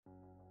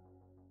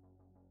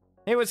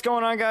Hey, what's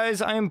going on, guys?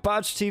 I am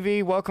Botch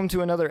TV. Welcome to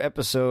another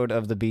episode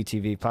of the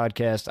BTV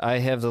podcast. I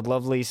have the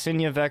lovely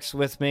Sinya Vex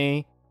with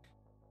me.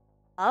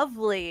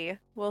 Lovely.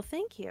 Well,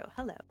 thank you.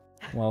 Hello.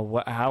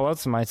 Well, how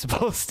else am I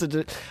supposed to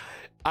do?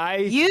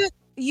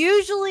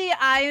 Usually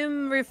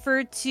I'm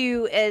referred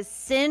to as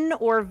Sin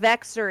or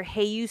Vex or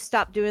hey, you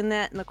stop doing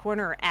that in the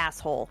corner or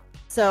asshole.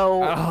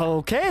 So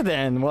Okay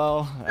then.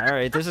 Well, all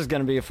right. This is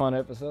gonna be a fun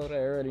episode. I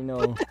already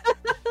know.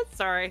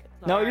 Sorry.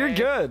 No, you're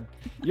good.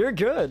 You're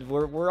good.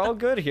 We're all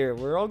good here.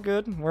 We're all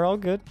good. We're all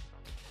good.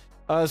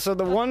 So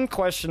the one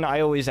question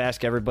I always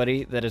ask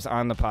everybody that is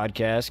on the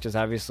podcast, because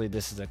obviously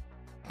this is a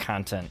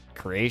content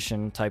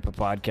creation type of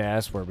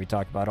podcast where we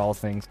talk about all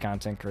things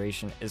content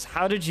creation, is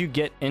how did you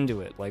get into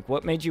it? Like,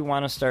 what made you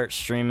want to start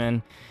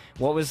streaming?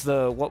 What was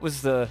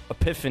the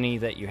epiphany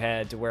that you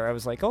had to where I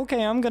was like,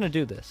 okay, I'm gonna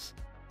do this?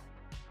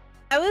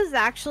 I was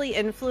actually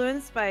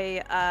influenced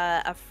by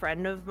a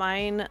friend of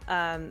mine,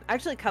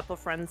 actually a couple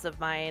friends of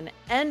mine,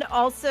 and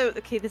also,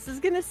 okay, this is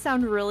gonna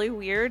sound really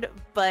weird,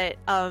 but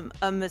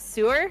a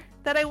masseur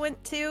that I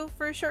went to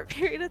for a short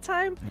period of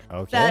time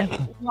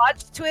that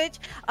watched Twitch.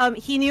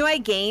 He knew I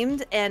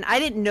gamed, and I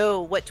didn't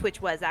know what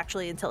Twitch was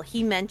actually until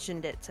he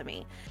mentioned it to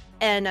me.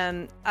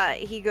 And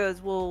he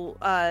goes, well,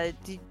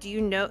 do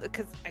you know,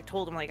 because I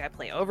told him, like, I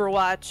play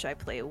Overwatch, I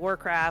play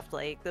Warcraft,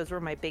 like, those were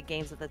my big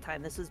games at the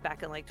time. This was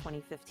back in, like,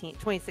 2016,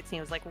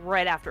 it was, like,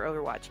 right after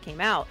Overwatch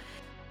came out.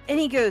 And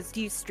he goes, do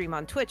you stream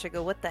on Twitch? I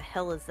go, what the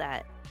hell is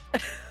that?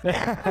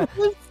 I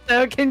was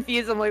so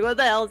confused. I'm like, what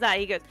the hell is that?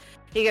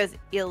 He goes,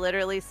 you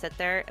literally sit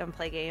there and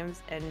play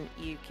games, and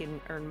you can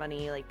earn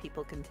money, like,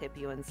 people can tip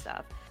you and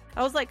stuff.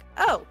 I was like,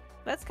 oh,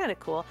 that's kind of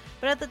cool.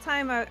 But at the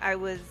time, I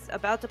was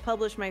about to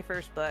publish my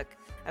first book.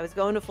 I was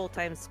going to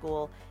full-time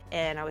school,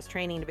 and I was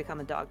training to become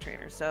a dog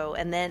trainer.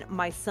 And then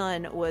my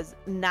son was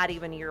not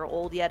even a year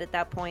old yet at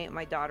that point.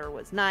 My daughter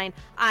was 9.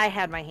 I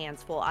had my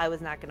hands full. I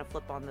was not going to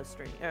flip on a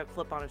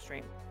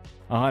stream.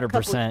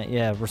 100%.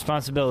 Yeah,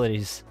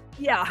 responsibilities.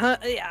 Yeah,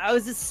 I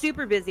was just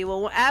super busy.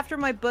 Well, after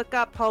my book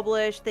got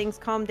published, things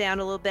calmed down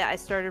a little bit. I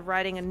started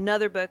writing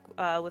another book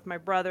with my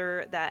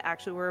brother that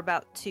actually we're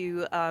about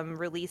to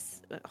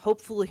release,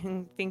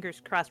 hopefully,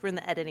 fingers crossed. We're in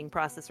the editing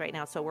process right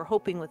now, so we're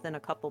hoping within a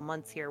couple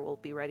months here we'll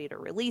be ready to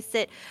release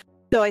it.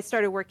 So I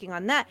started working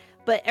on that,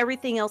 but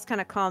everything else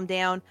kind of calmed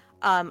down.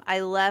 I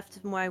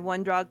left my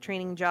one dog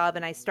training job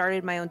and I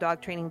started my own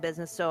dog training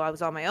business. So I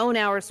was on my own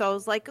hours. So I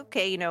was like,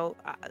 okay,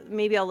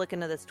 maybe I'll look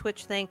into this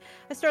Twitch thing.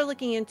 I started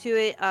looking into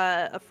it.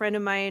 A friend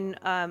of mine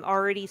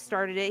already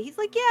started it. He's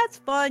like, yeah, it's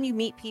fun. You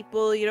meet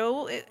people,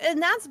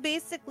 and that's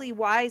basically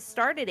why I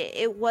started it.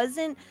 It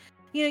wasn't,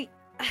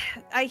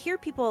 I hear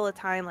people all the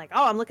time like,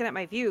 oh, I'm looking at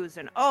my views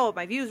and oh,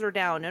 my views are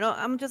down. And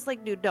I'm just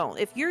like, dude, don't.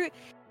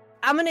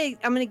 I'm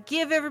gonna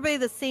give everybody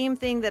the same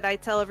thing that I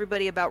tell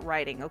everybody about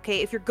writing,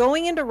 okay? If you're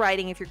going into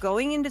writing, if you're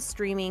going into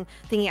streaming,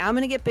 thinking I'm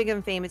gonna get big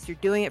and famous, you're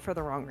doing it for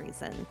the wrong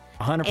reason.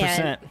 100%.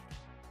 And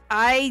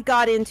I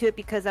got into it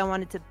because I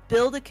wanted to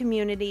build a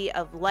community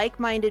of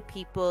like-minded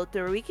people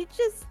where we could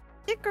just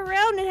stick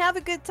around and have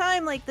a good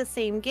time, like the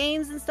same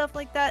games and stuff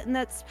like that. And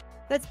that's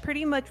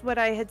pretty much what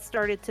I had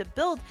started to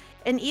build.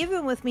 And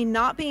even with me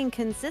not being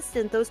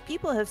consistent, those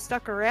people have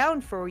stuck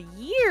around for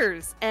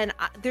years. And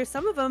there's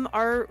some of them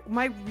are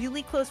my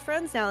really close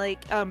friends now.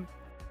 Like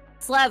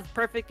Slev,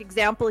 perfect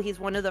example. He's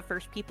one of the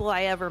first people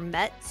I ever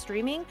met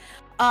streaming.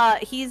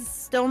 He's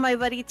still my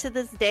buddy to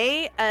this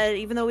day.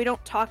 Even though we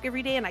don't talk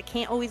every day and I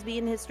can't always be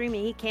in his stream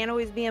and he can't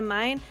always be in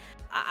mine,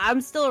 I'm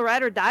still a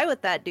ride or die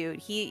with that dude.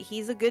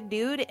 He's a good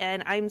dude,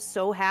 and I'm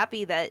so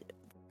happy that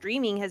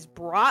streaming has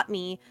brought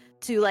me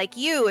to like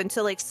you and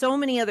to like so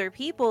many other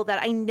people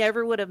that I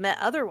never would have met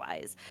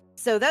otherwise.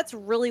 So that's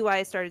really why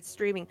I started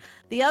streaming.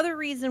 The other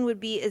reason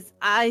would be is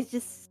I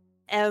just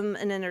am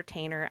an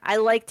entertainer. I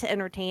like to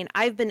entertain.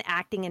 I've been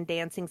acting and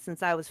dancing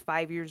since I was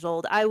 5 years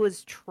old. I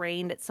was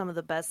trained at some of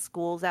the best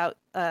schools out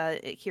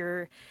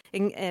here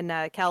in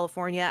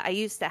California. I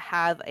used to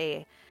have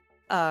a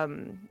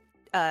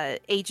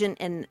agent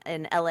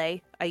in LA.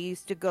 I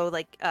used to go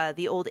like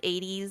the old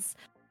 80s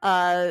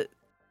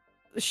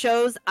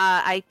shows.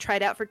 I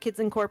tried out for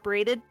Kids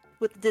Incorporated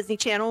with the Disney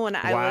Channel when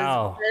I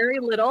was very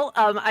little.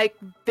 I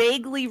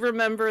vaguely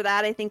remember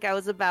that. I think I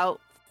was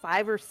about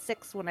 5 or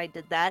 6 when I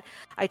did that.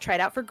 I tried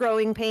out for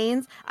Growing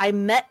Pains. I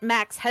met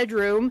Max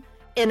Headroom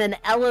in an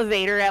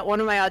elevator at one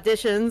of my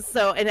auditions.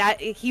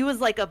 He was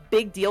like a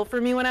big deal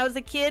for me when I was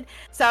a kid.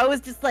 So I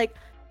was just like,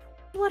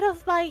 one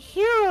of my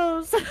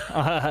heroes.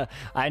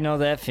 I know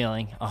that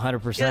feeling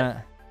 100%.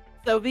 Yeah.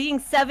 So being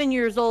 7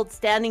 years old,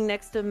 standing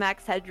next to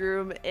Max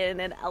Headroom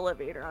in an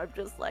elevator, I'm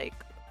just like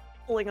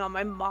pulling on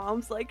my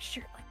mom's like,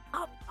 sure, like,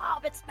 oh,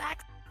 Mom, it's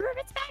Max Headroom,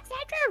 it's Max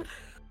Headroom.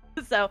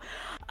 So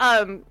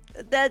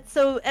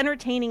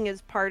entertaining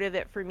is part of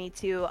it for me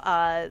too.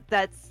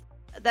 That's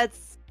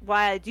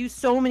why I do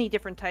so many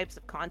different types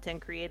of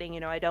content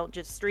creating. I don't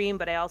just stream,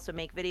 but I also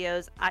make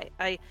videos.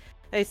 I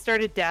I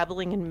started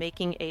dabbling in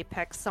making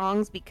Apex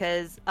songs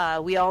because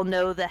we all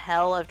know the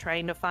hell of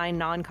trying to find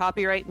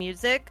non-copyright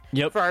music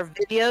Yep. for our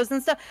videos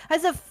and stuff. I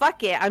said,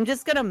 fuck it, I'm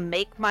just gonna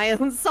make my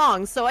own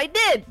songs. So I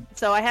did.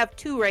 So I have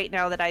 2 right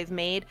now that I've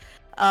made.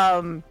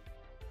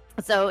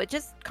 So it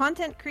just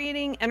content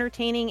creating,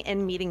 entertaining,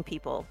 and meeting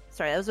people.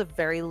 Sorry, that was a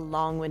very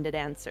long-winded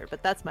answer,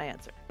 but that's my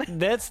answer.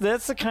 That's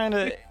the kind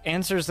of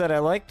answers that I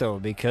like, though,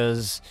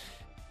 because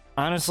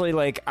honestly,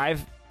 like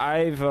I've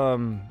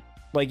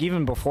like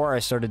even before I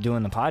started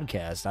doing the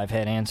podcast, I've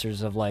had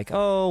answers of like,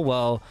 oh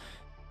well,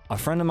 a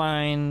friend of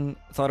mine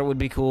thought it would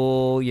be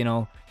cool, you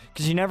know,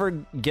 because you never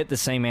get the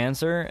same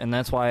answer, and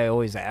that's why I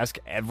always ask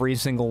every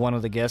single one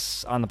of the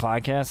guests on the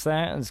podcast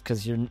that, is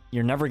because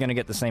you're never gonna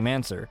get the same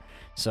answer.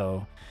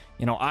 So,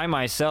 you know, I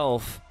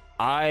myself,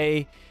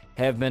 I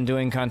have been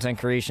doing content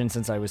creation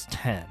since I was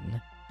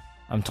 10.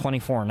 I'm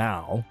 24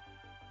 now.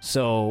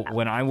 So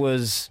when I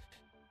was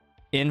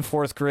in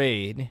 4th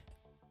grade,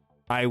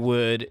 I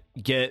would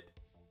get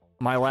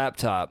my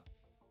laptop,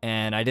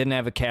 and I didn't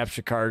have a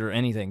capture card or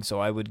anything. So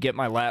I would get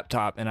my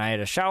laptop, and I had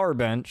a shower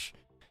bench,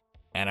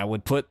 and I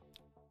would put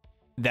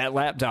that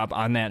laptop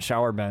on that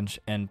shower bench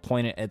and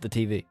point it at the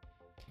TV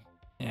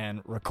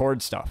and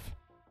record stuff.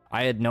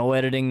 I had no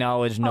editing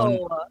knowledge,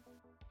 no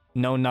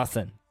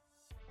nothing.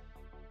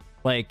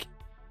 Like,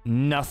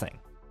 nothing.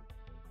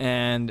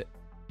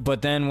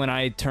 But then when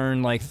I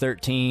turned like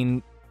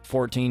 13,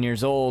 14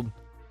 years old,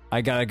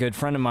 I got a good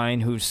friend of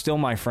mine who's still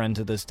my friend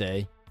to this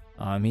day.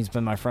 He's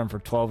been my friend for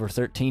 12 or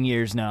 13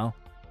 years now.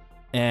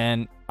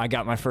 And I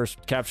got my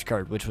first capture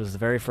card, which was the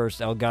very first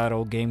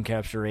Elgato Game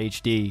Capture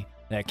HD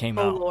that came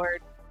out. Oh,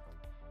 Lord.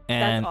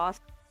 And, that's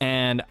awesome.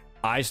 And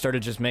I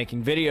started just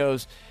making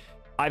videos.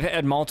 I've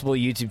had multiple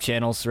YouTube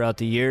channels throughout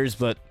the years,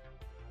 but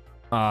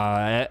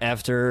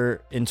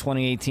after in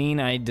 2018,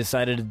 I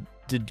decided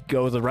to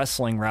go the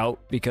wrestling route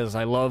because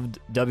I loved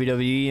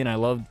WWE and I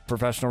loved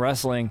professional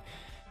wrestling.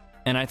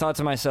 And I thought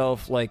to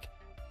myself, like,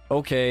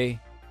 okay,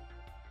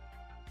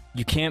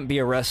 you can't be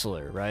a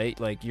wrestler, right?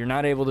 Like, you're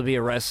not able to be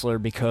a wrestler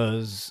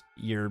because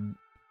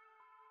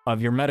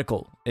of your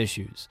medical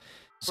issues.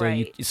 So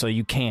right.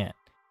 you can't.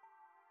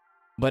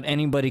 But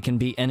anybody can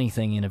be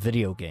anything in a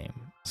video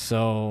game.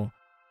 So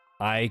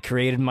I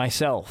created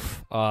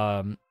myself,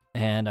 and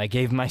I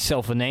gave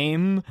myself a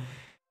name,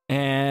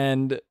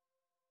 and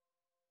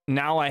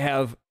now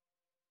I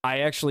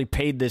actually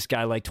paid this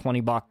guy like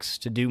 $20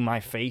 to do my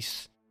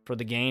face for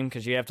the game,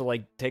 because you have to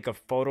like take a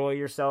photo of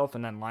yourself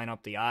and then line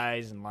up the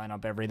eyes and line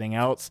up everything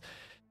else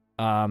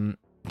to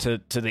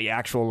the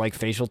actual like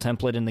facial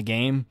template in the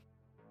game.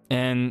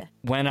 And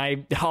when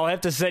I'll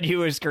have to send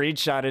you a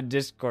screenshot in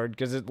Discord,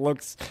 because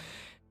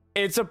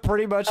it's a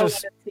pretty much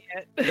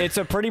it's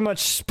a pretty much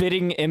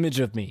spitting image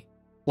of me.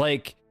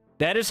 Like,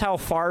 that is how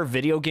far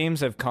video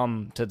games have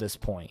come to this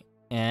point.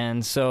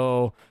 And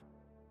so,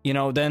 you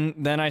know,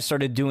 then I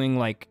started doing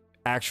like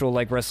actual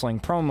like wrestling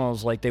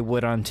promos like they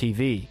would on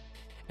TV.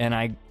 And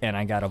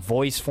I got a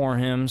voice for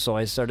him, so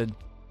I started,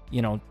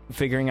 you know,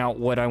 figuring out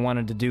what I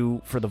wanted to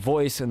do for the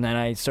voice, and then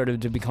I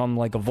started to become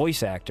like a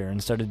voice actor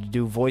and started to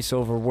do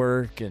voiceover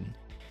work, and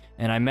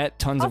I met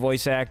tons of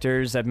voice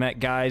actors. I've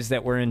met guys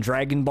that were in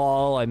Dragon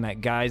Ball. I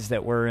met guys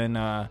that were in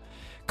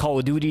Call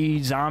of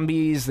Duty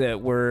Zombies.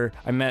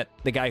 I met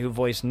the guy who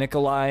voiced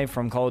Nikolai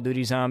from Call of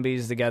Duty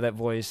Zombies, the guy that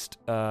voiced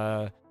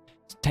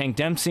Tank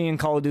Dempsey in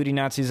Call of Duty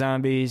Nazi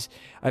Zombies.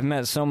 I've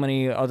met so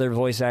many other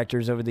voice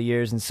actors over the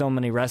years and so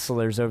many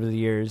wrestlers over the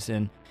years,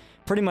 and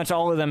pretty much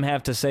all of them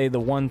have to say the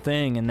one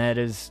thing, and that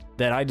is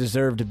that I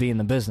deserve to be in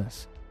the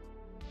business.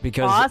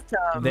 Because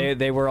awesome.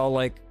 They were all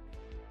like,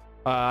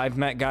 I've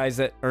met guys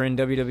that are in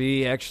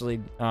WWE,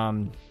 actually.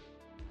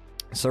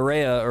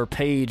 Saraya, or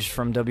Paige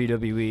from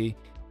WWE,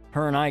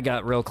 her and I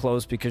got real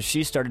close because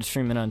she started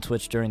streaming on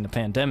Twitch during the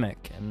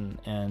pandemic,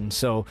 and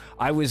so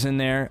I was in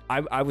there.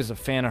 I was a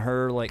fan of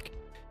her, like,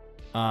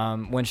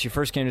 when she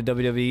first came to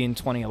WWE in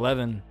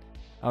 2011.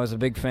 I was a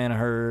big fan of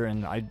her,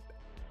 and I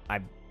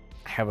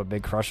have a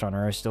big crush on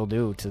her. I still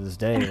do to this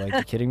day. Like,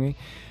 you kidding me?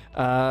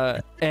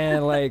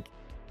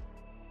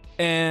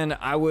 And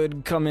I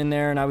would come in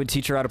there and I would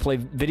teach her how to play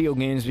video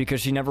games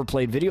because she never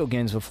played video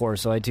games before.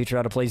 So I'd teach her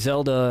how to play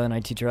Zelda, and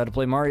I'd teach her how to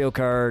play Mario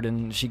Kart,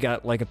 and she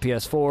got like a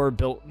PS4,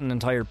 built an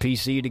entire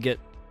PC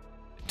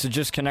to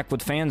just connect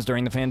with fans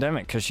during the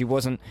pandemic because she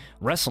wasn't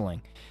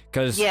wrestling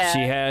because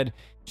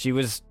she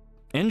was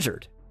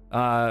injured.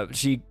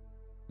 She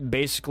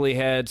basically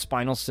had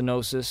spinal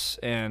stenosis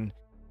and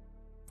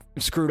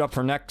screwed up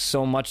her neck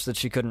so much that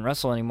she couldn't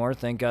wrestle anymore.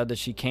 Thank God that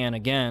she can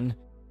again.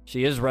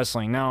 She is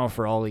wrestling now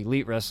for All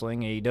Elite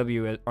Wrestling,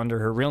 AEW, under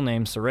her real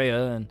name,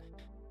 Saraya,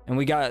 and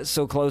we got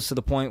so close to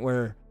the point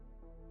where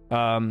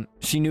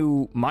she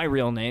knew my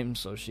real name,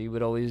 so she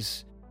would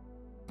always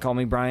call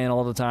me Brian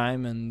all the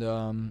time,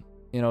 and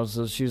you know,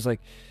 so she was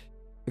like,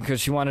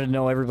 because she wanted to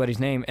know everybody's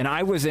name, and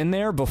I was in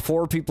there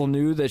before people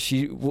knew that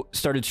she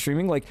started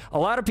streaming. Like, a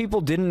lot of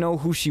people didn't know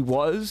who she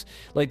was,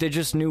 like they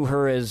just knew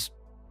her as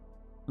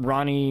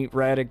Ronnie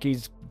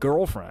Radicke's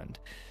girlfriend,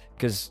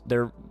 because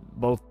they're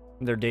both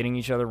they're dating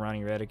each other.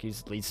 Ronnie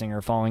Radke's lead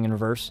singer, Falling in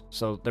Reverse.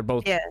 So they're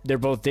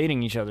both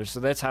dating each other. So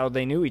that's how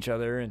they knew each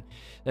other, and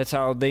that's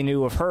how they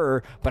knew of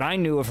her. But I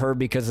knew of her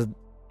because of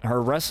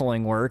her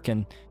wrestling work,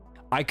 and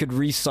I could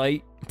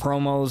recite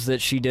promos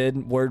that she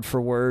did word for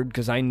word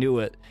because I knew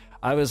it.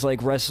 I was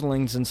like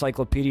wrestling's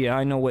encyclopedia.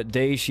 I know what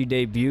day she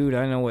debuted.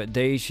 I know what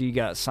day she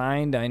got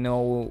signed. I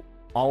know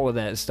all of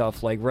that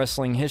stuff, like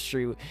wrestling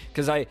history,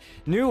 because I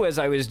knew as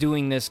I was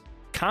doing this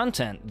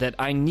content that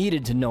I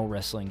needed to know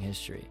wrestling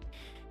history.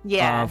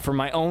 Yeah. For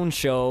my own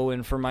show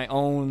and for my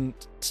own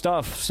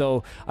stuff.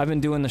 So I've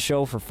been doing the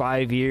show for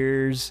 5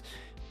 years.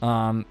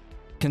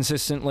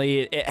 Consistently.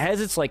 It has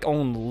its like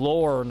own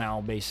lore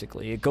now,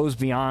 basically. It goes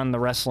beyond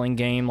the wrestling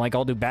game. Like,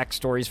 I'll do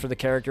backstories for the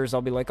characters.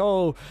 I'll be like,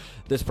 oh,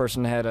 this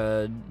person had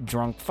a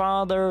drunk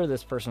father,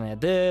 this person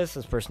had this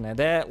person had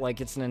that.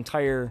 Like, it's an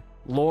entire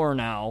lore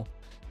now,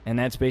 and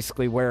that's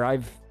basically where I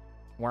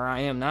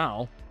am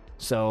now.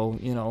 So,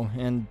 you know,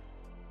 and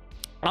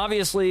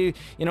obviously,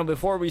 you know,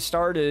 before we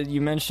started,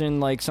 you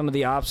mentioned like some of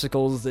the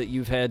obstacles that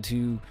you've had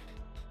to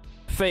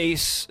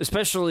face,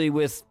 especially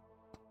with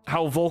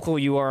how vocal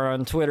you are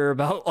on Twitter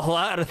about a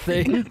lot of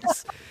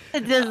things.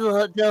 Just a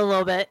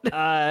little bit.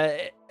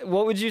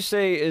 What would you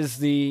say is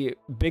the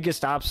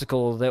biggest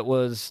obstacle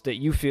that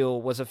you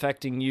feel was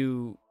affecting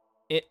you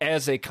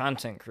as a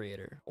content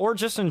creator, or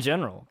just in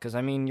general? Because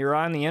I mean, you're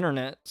on the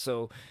internet,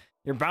 so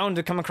you're bound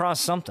to come across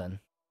something.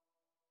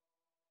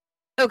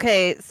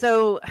 Okay,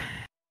 so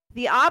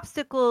the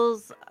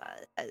obstacles,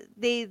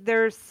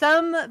 there's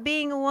some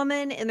being a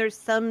woman, and there's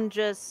some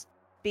just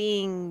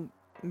being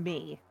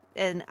me.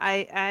 And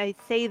I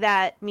say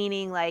that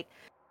meaning like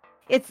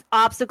it's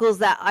obstacles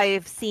that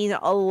I've seen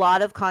a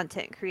lot of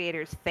content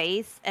creators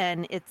face,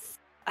 and it's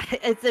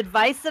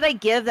advice that I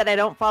give that I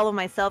don't follow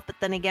myself, but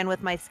then again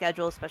with my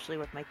schedule, especially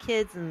with my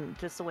kids and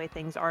just the way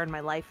things are in my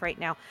life right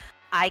now,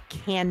 I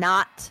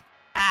cannot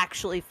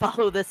actually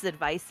follow this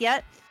advice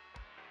yet.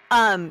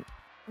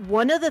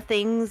 One of the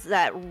things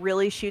that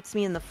really shoots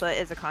me in the foot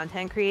as a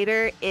content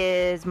creator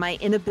is my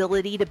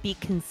inability to be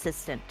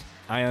consistent.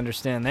 I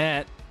understand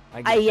that.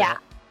 I get yeah.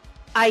 that.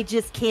 I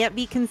just can't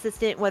be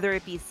consistent, whether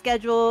it be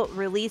schedule,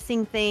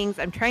 releasing things.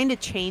 I'm trying to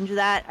change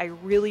that. I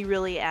really,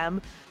 really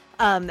am.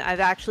 I've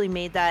actually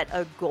made that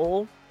a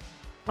goal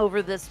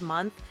over this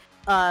month,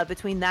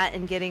 between that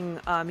and getting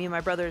me and my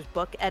brother's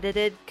book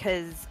edited,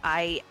 because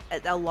a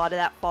lot of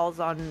that falls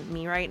on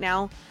me right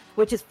now,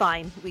 which is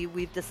fine.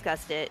 We've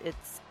discussed it.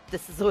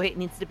 This is the way it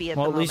needs to be at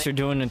the moment. Well, at least you're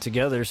doing it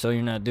together, so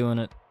you're not doing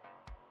it.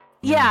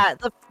 Yeah,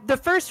 the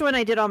first one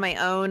I did on my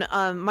own.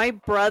 My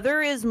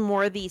brother is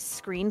more the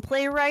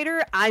screenplay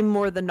writer. I'm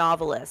more the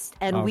novelist,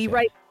 and we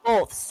write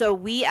both. So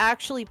we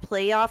actually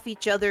play off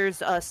each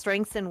other's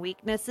strengths and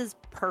weaknesses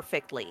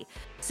perfectly.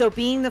 So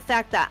being the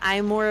fact that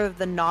I'm more of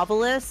the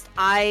novelist,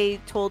 I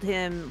told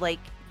him, like,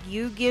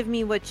 you give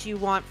me what you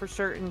want for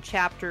certain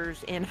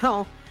chapters, and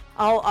I'll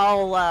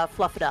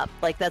fluff it up.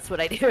 Like, that's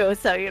what I do.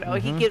 So, you know,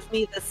 he gives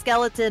me the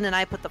skeleton and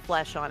I put the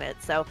flesh on it.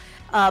 So,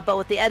 but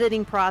with the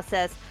editing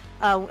process,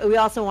 we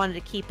also wanted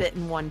to keep it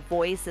in one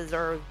voice as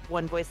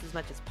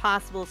much as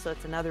possible. So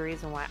it's another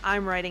reason why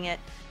I'm writing it.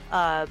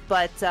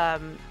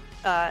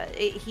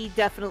 He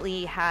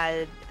definitely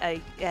has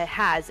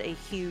a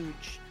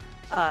huge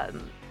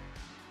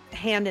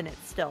hand in it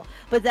still.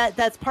 But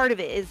that's part of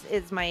it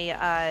is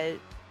my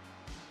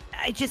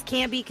I just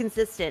can't be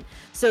consistent.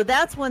 So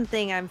that's one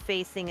thing I'm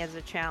facing as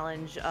a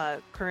challenge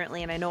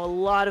currently, and I know a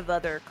lot of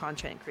other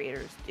content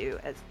creators do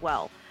as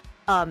well.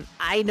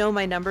 I know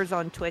my numbers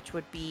on Twitch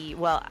would be,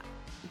 well,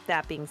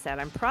 that being said,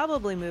 I'm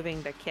probably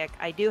moving to Kick.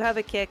 I do have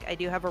a Kick, I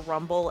do have a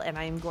Rumble, and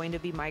I'm going to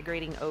be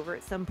migrating over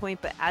at some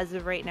point, but as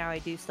of right now, I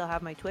do still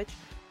have my Twitch.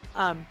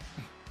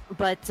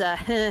 But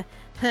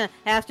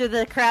after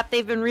the crap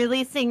they've been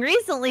releasing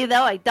recently,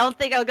 though, I don't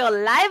think I'll go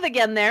live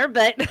again there,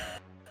 but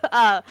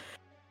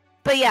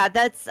yeah,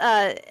 that's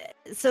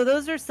so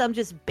those are some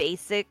just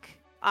basic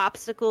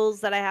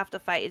obstacles that I have to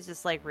fight. It's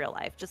just like real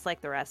life, just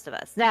like the rest of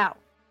us. Now,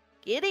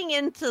 getting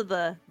into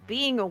the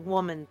being a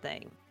woman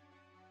thing.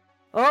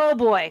 Oh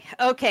boy.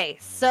 Okay,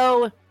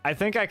 so I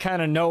think I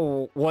kind of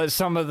know what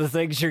some of the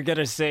things you're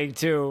gonna say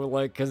too,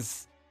 like,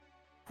 cause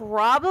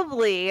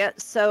probably.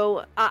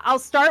 So I'll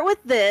start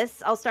with this.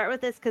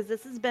 Because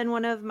this has been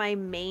one of my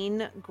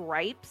main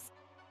gripes,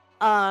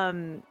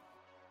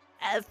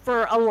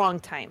 for a long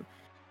time.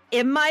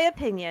 In my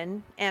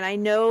opinion, and I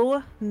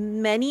know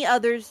many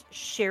others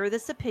share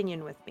this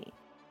opinion with me,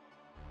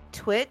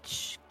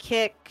 Twitch,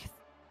 Kick,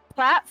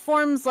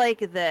 platforms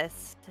like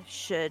this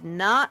should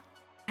not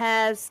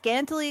have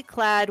scantily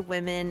clad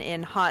women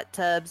in hot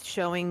tubs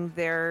showing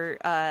their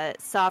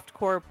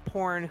softcore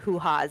porn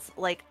hoo-has.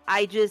 Like,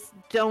 I just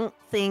don't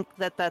think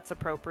that that's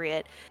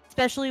appropriate,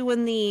 especially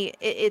when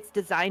it's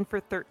designed for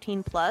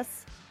 13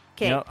 plus.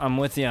 Okay, no, I'm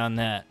with you on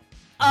that.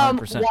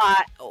 100%.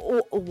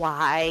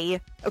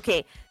 Why?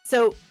 Okay,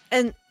 so,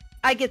 and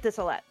I get this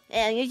a lot.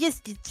 And you're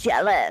just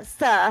jealous.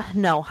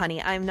 No, honey,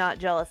 I'm not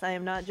jealous. I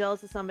am not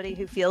jealous of somebody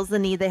who feels the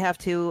need they have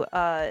to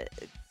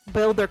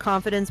build their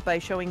confidence by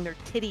showing their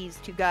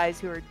titties to guys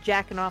who are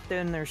jacking off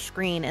in their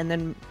screen and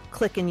then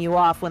clicking you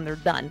off when they're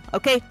done.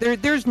 Okay,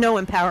 there's no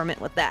empowerment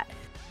with that.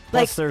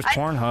 Plus, there's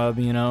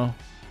Pornhub, you know.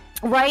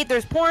 Right,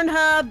 there's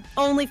Pornhub,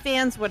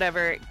 OnlyFans,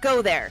 whatever.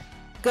 Go there.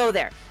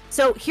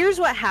 So here's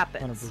what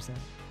happens. 100%.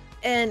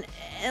 And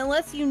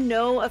unless you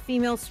know a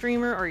female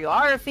streamer, or you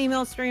are a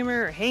female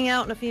streamer, or hang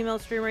out in a female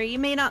streamer, you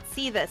may not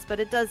see this, but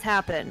it does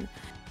happen.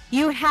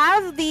 You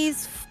have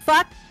these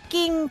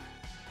fucking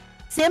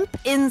simp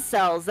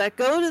incels that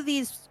go to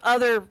these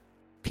other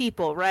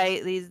people,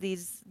 right?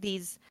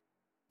 These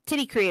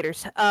titty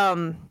creators,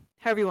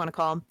 however you want to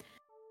call them.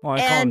 Well, I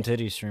call them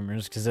titty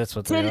streamers because that's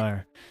what they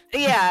are.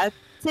 Yeah,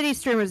 titty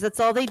streamers. That's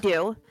all they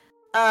do.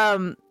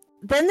 Then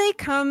they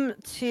come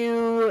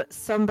to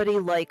somebody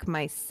like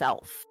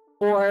myself,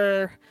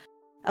 or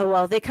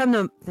they come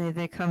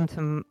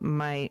to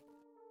my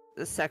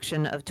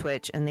section of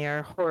Twitch, and they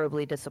are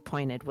horribly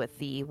disappointed with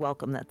the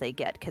welcome that they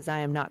get because I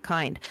am not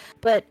kind.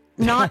 But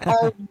not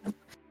all.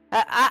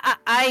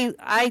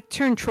 I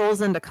turn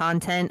trolls into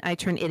content. I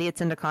turn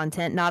idiots into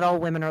content. Not all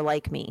women are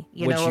like me.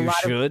 Which you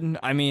should.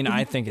 I mean,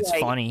 I think it's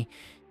funny.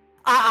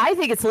 I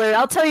think it's hilarious.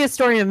 I'll tell you a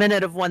story in a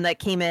minute of one that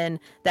came in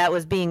that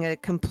was being a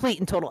complete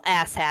and total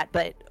asshat.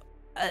 But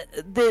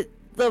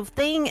the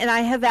thing, and I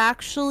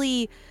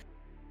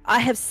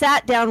have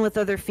sat down with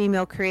other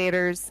female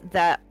creators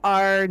that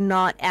are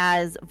not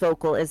as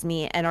vocal as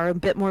me and are a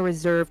bit more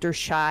reserved or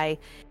shy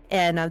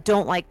and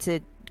don't like to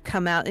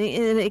come out,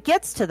 and it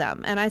gets to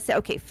them. And I say,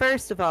 okay,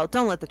 first of all,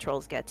 don't let the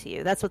trolls get to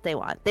you. That's what they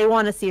want. They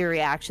want to see a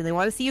reaction. They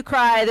want to see you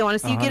cry. They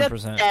want to see 100%. You get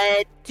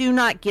upset. Do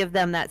not give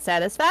them that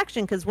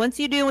satisfaction, because once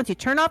you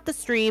turn off the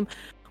stream,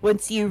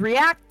 once you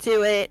react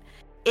to it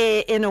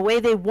in a way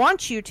they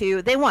want you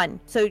to, they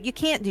won. So you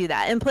can't do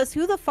that. And plus,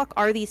 who the fuck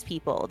are these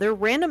people? They're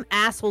random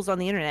assholes on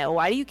the internet.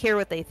 Why do you care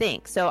what they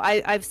think? So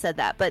I've said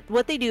that. But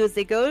what they do is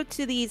they go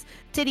to these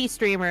titty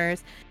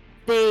streamers,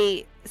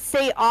 they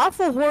say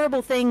awful,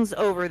 horrible things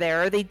over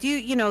there. They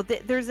do,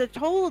 there's a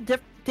whole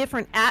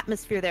different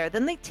atmosphere there.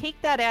 Then they take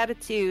that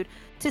attitude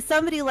to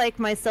somebody like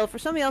myself or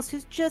somebody else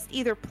who's just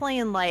either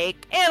playing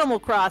like Animal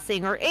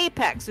Crossing or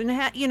Apex, and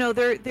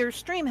their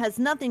stream has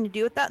nothing to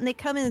do with that, and they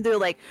come in and they're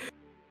like,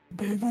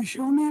 "Baby,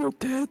 show me your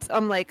tits."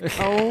 I'm like,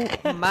 oh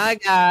my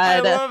god. I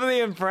love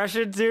the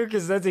impression too,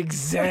 because that's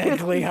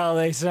exactly how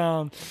they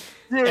sound.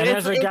 Dude, and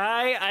as a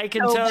guy, I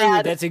can tell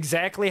you that's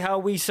exactly how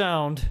we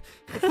sound.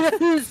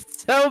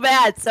 So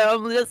bad. So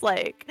I'm just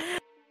like,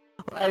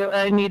 why do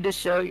I need to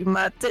show you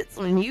my tits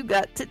when you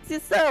got tits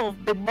yourself,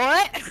 big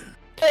boy?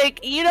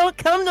 Like, you don't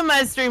come to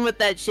my stream with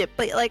that shit.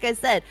 But like I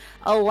said,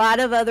 a lot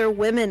of other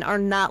women are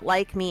not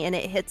like me, and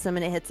it hits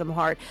them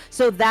hard.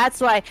 So that's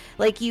why,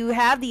 like, you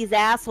have these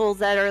assholes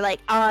that are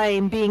like,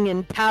 I'm being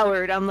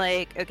empowered. I'm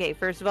like, okay,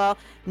 first of all,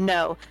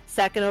 no.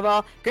 Second of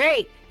all,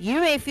 great. You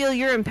may feel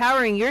you're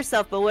empowering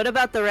yourself, but what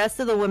about the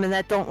rest of the women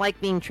that don't like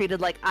being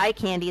treated like eye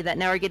candy, that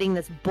now are getting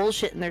this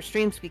bullshit in their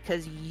streams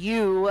because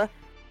you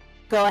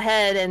go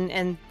ahead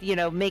and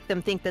make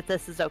them think that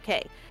this is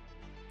okay?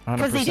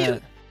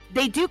 Because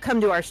they do come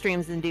to our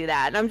streams and do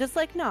that, and I'm just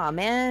like, nah,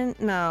 man,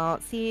 no.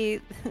 See,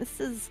 this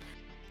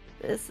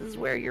is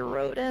where your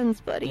road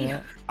ends, buddy.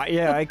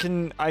 Yeah, I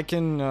can,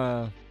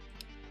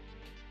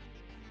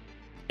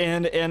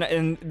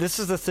 and this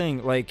is the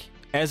thing. Like,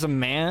 as a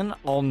man,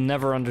 I'll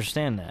never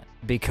understand that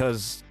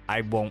because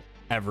I won't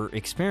ever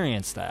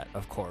experience that,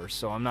 of course.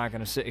 So I'm not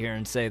going to sit here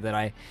and say that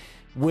I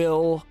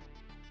will,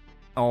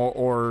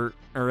 or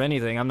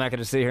anything. I'm not going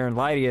to sit here and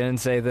lie to you and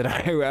say that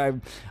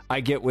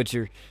I get what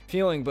you're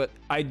feeling, but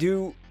I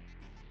do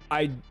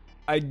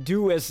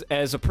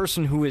as a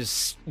person who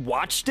has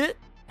watched it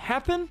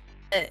happen.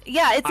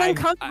 Yeah, it's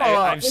uncomfortable.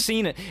 I've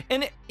seen it,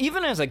 and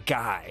even as a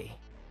guy,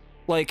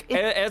 like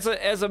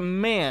as a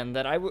man,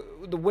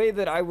 the way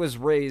that I was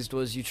raised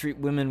was you treat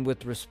women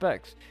with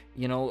respect.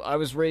 I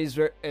was raised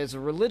as a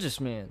religious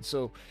man,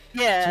 so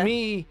to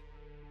me,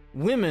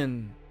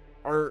 women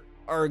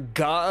are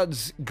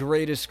God's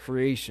greatest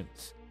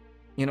creations.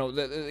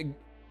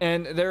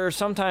 And there are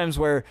some times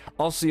where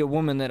I'll see a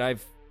woman that I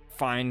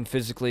find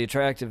physically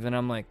attractive, and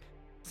I'm like,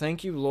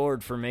 thank you,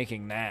 Lord, for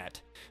making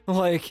that.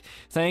 Like,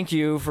 thank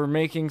you for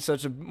making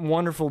such a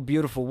wonderful,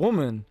 beautiful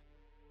woman.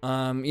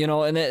 And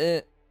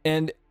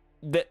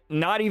that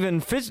not even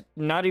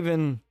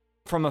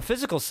from a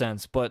physical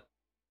sense, but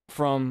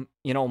from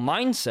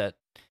mindset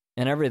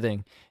and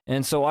everything.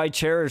 And so I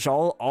cherish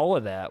all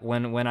of that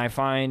when I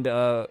find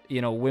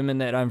women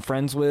that I'm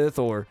friends with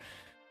or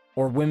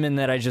women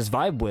that I just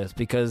vibe with,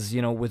 because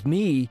with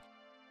me,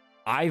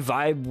 I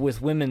vibe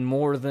with women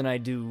more than I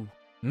do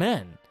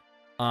men.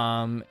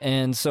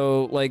 And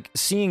so, like,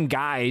 seeing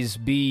guys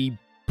be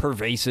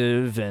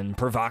pervasive and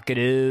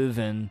provocative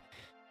and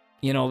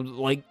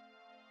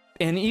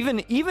and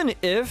even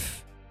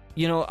if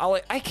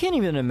I can't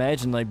even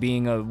imagine like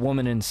being a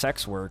woman in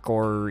sex work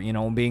or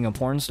being a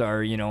porn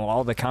star.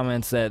 All the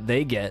comments that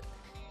they get.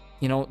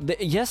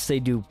 Yes, they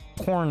do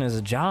porn as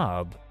a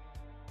job,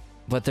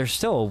 but they're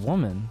still a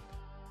woman.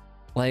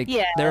 Like,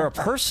 they're a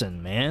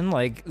person, man.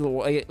 Like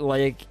why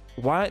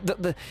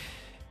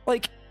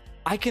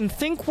I can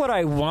think what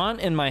I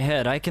want in my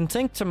head. I can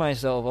think to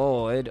myself,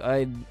 oh,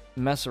 I'd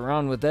mess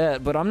around with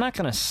that, but I'm not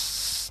gonna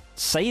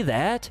say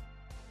that.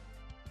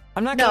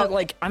 I'm not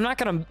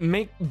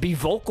gonna be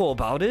vocal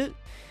about it.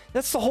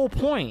 That's the whole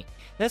point.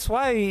 That's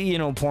why,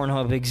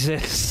 Pornhub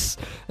exists.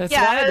 That's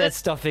why that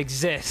stuff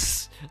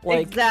exists.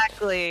 Like,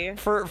 exactly.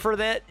 For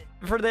that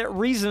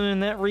reason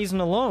and that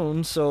reason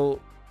alone. So,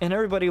 and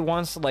everybody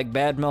wants to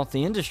badmouth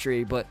the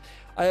industry, but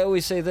I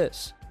always say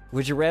this: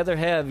 would you rather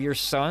have your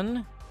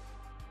son,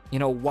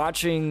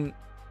 watching,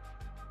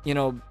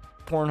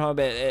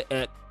 Pornhub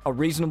at a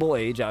reasonable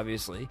age,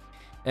 obviously,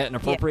 at an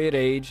appropriate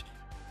age?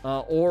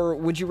 Or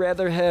would you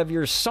rather have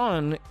your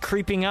son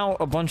creeping out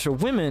a bunch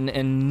of women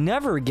and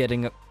never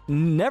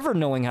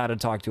knowing how to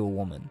talk to a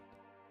woman?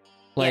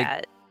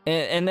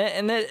 And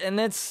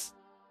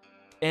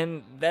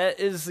that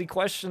is the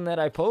question that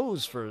I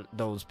pose for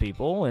those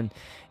people. And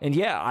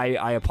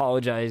I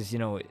apologize,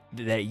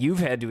 that you've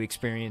had to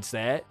experience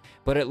that,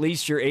 but at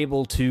least you're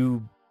able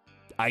to,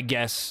 I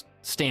guess,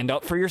 stand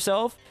up for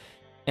yourself.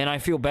 And I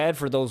feel bad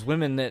for those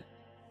women that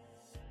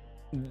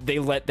they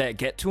let that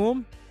get to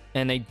them.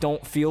 And they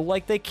don't feel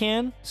like they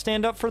can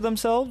stand up for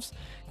themselves,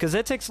 because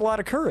that takes a lot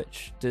of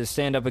courage to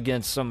stand up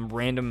against some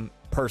random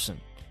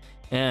person.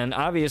 And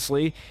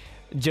obviously,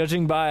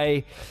 judging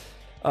by,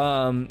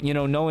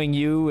 knowing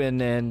you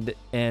and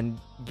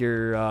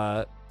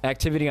your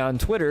activity on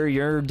Twitter,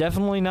 you're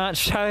definitely not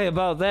shy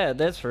about that.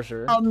 That's for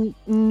sure.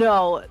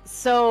 No.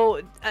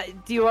 So,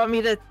 do you want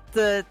me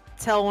to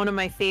tell one of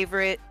my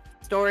favorite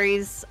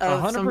stories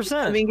of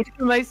 100%. Coming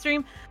into my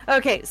stream?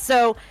 Okay,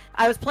 so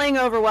I was playing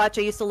Overwatch.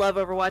 I used to love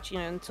Overwatch,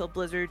 until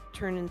Blizzard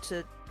turned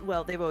into,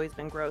 well, they've always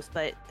been gross,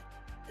 but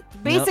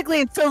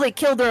basically until they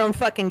killed their own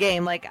fucking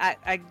game. Like,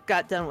 I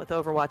got done with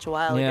Overwatch a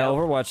while ago. Yeah,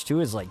 Overwatch 2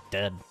 is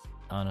dead,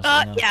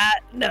 honestly.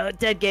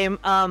 Dead game.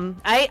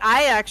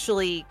 I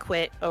actually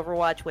quit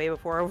Overwatch way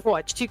before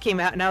Overwatch 2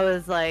 came out, and I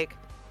was like,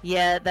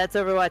 yeah, that's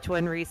Overwatch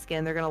 1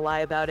 reskin. They're gonna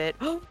lie about it.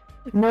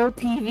 No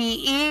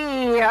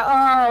PvE.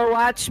 Oh,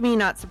 watch me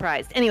not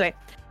surprised. Anyway,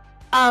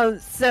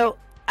 so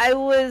I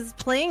was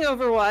playing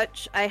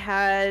Overwatch.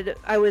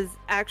 I was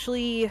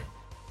actually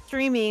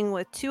streaming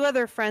with two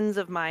other friends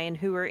of mine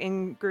who were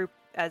in group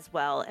as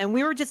well, and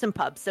we were just in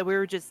pubs, so we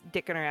were just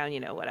dicking around,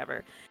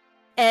 whatever.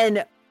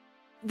 And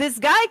this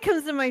guy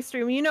comes in my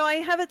stream. I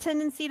have a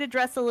tendency to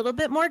dress a little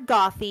bit more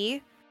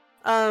gothy.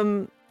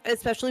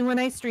 Especially when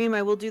I stream,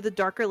 I will do the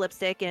darker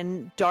lipstick,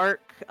 and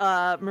dark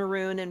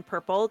maroon and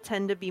purple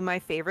tend to be my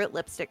favorite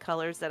lipstick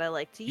colors that I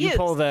like to use. You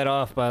pull that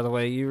off, by the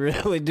way. You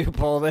really do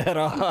pull that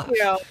off.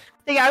 Yeah.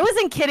 I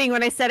wasn't kidding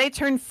when I said I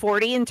turned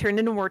 40 and turned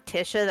into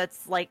Morticia.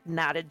 That's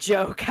not a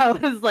joke. I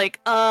was like,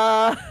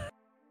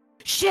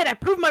 shit, I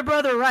proved my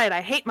brother right. I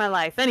hate my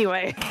life.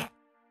 Anyway,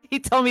 he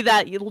told me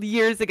that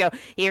years ago.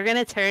 You're going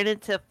to turn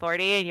into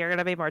 40 and you're going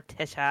to be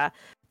Morticia.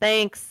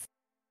 Thanks.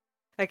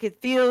 I could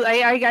feel,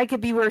 I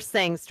could be worse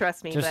things,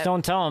 trust me. Just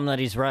don't tell him that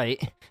he's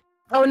right.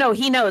 Oh, no,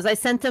 he knows. I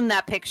sent him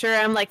that picture.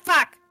 I'm like,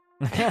 fuck.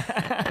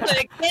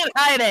 I can't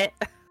hide it.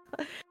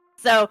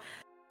 So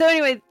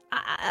anyway,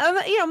 I'm,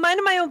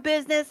 minding my own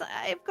business.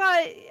 I've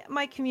got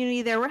my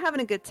community there. We're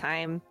having a good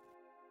time.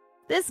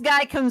 This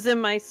guy comes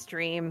in my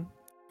stream.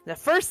 The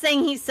first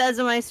thing he says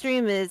in my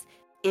stream is,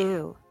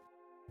 ew,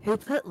 who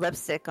put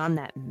lipstick on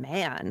that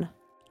man?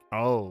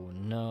 Oh,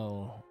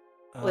 no.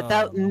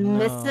 Without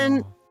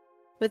missing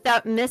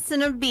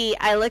a beat,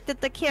 I looked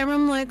at the camera.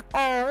 I'm like,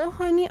 oh,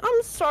 honey,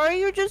 I'm sorry.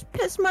 You just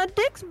pissed my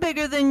dick's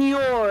bigger than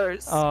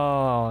yours.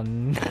 Oh,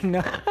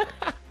 no.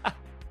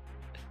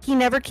 He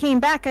never came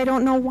back. I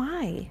don't know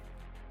why.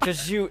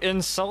 Because you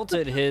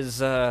insulted his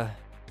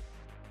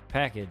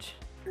package.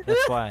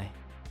 That's why.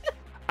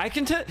 I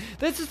can tell.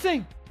 That's the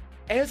thing.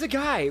 As a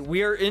guy,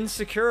 we are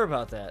insecure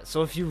about that.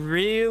 So if you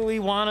really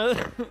want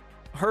to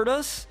hurt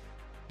us,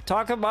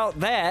 talk about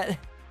that.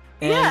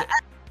 And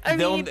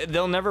yeah.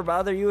 they'll never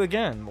bother you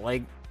again.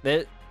 Like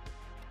that,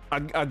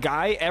 a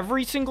guy,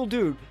 every single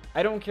dude.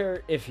 I don't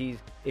care if he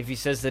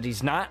says that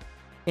he's not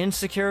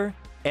insecure.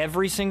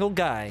 Every single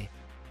guy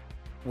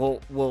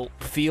will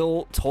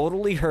feel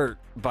totally hurt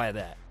by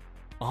that,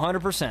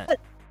 100%.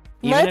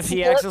 Even if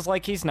he acts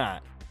like he's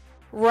not.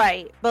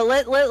 Right, but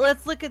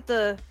let's look at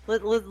the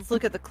let's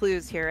look at the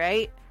clues here.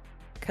 Right,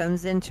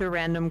 comes into a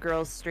random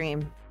girl's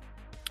stream,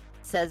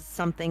 says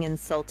something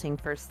insulting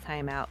first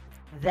time out.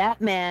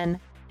 That man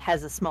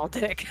has a small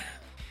dick.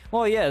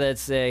 Well, yeah,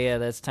 that's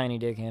tiny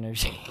dick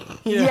energy.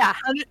 Yeah,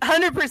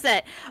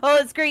 100%. Well,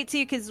 it's great too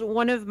because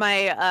one of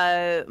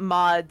my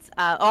mods,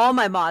 all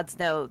my mods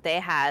know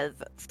they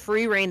have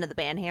free reign of the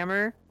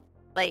banhammer,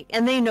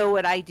 and they know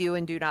what I do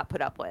and do not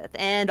put up with,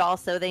 and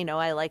also they know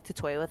I like to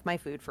toy with my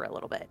food for a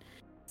little bit.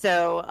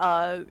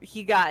 So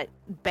he got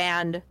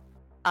banned.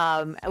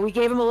 We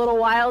gave him a little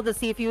while to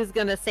see if he was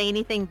gonna say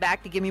anything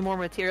back to give me more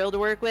material to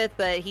work with,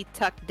 but he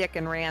tucked dick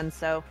and ran.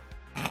 So.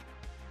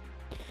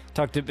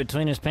 Tucked it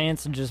between his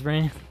pants and just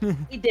ran.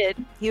 He did.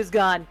 He was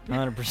gone.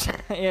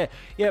 100%.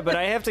 Yeah, but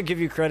I have to give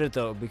you credit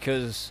though,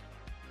 because,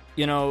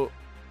 a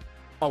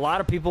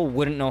lot of people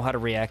wouldn't know how to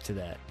react to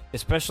that,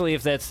 especially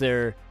if that's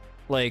their,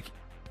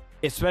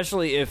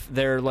 especially if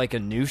they're like a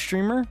new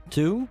streamer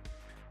too.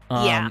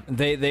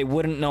 They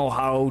wouldn't know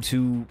how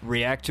to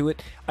react to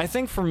it. I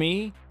think for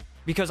me,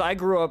 because I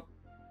grew up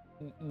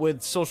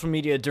with social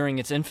media during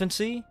its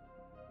infancy,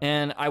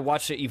 and I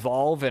watched it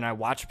evolve, and I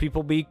watched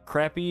people be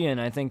crappy,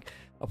 and I think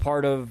a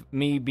part of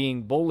me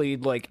being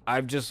bullied, like,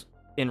 I've just,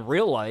 in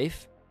real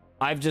life,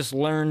 I've just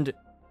learned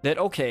that,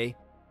 okay,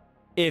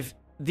 if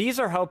these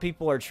are how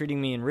people are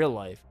treating me in real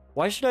life,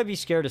 why should I be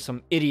scared of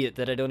some idiot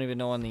that I don't even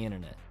know on the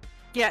internet?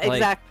 Yeah, like,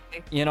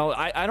 exactly. You know,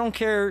 I don't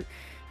care,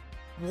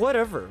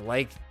 whatever,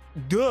 like,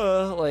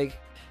 duh, like,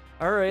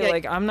 all right,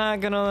 like,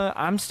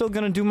 I'm still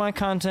gonna do my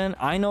content.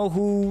 I know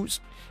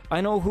who's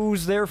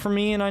there for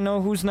me, and I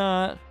know who's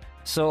not.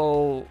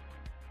 So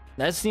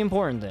that's the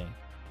important thing.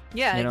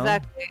 Yeah, you know?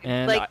 exactly.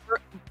 And like,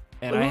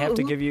 I have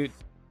to give you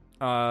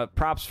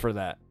props for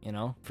that, you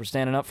know, for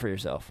standing up for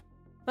yourself.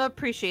 I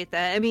appreciate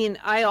that. I mean,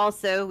 I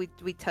also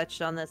we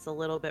touched on this a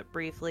little bit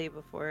briefly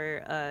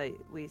before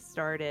we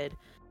started,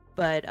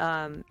 but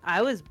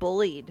I was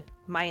bullied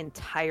my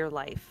entire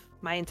life.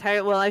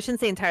 Well, I shouldn't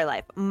say entire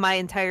life. My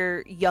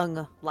entire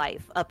young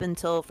life up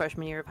until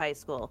freshman year of high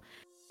school,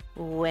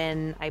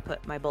 when I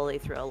put my bully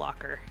through a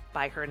locker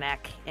by her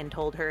neck and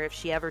told her if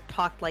she ever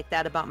talked like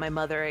that about my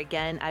mother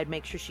again, I'd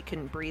make sure she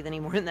couldn't breathe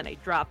anymore, and then I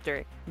dropped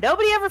her.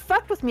 Nobody ever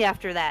fucked with me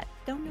after that.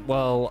 Don't know.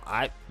 Well,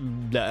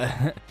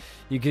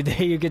 you could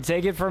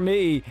take it from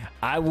me.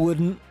 I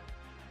wouldn't.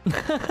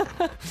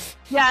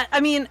 Yeah, I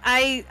mean,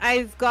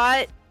 I've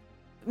got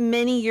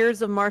many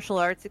years of martial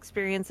arts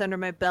experience under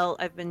my belt.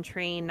 I've been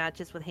trained not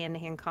just with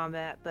hand-to-hand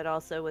combat, but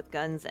also with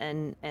guns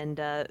and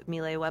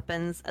melee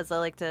weapons, as I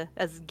like to,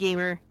 as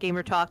gamer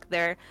talk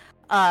there.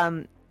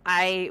 When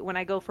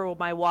I go for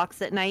my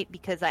walks at night,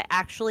 because I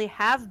actually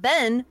have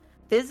been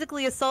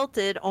physically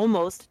assaulted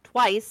almost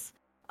twice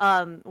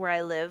where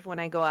I live. When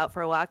I go out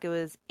for a walk, it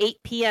was 8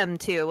 p.m.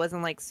 too. It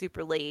wasn't like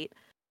super late.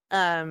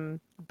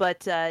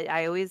 But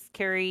I always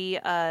carry,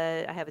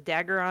 I have a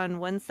dagger on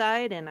one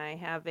side and I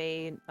have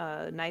a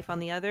knife on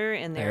the other,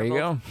 and they're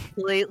both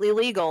completely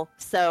legal.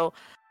 So,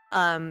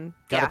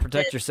 gotta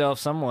protect yourself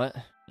somewhat,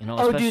 you know,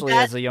 especially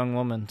as a young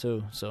woman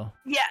too. So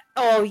yeah.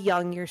 Oh,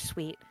 young, you're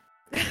sweet.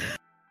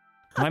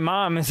 My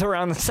mom is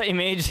around the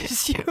same age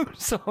as you,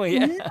 so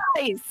yeah.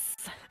 Nice.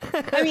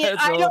 I mean,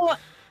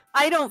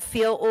 I don't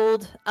feel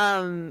old.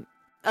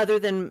 Other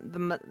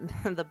than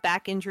the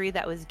back injury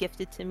that was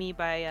gifted to me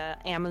by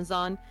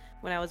Amazon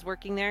when I was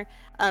working there.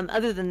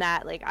 Other than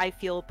that, like, I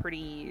feel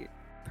pretty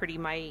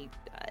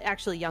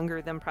actually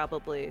younger than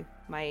probably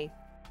my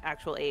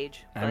actual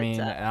age. But, I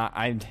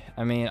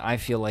mean, I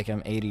feel like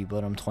I'm 80,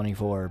 but I'm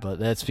 24. But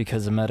that's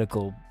because of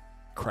medical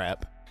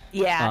crap.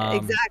 Yeah,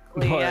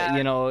 exactly. But yeah.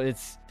 You know,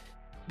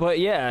 but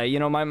yeah, you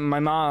know, my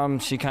mom,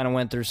 she kind of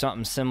went through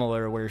something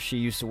similar where she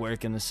used to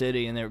work in the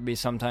city, and there would be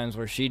some times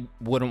where she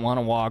wouldn't want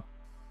to walk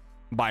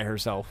by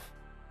herself.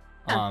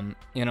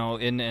 You know,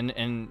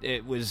 and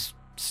it was,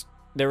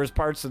 there was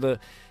parts of the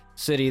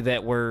city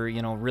that were,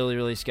 you know, really,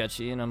 really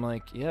sketchy, and I'm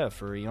like, yeah,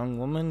 for a young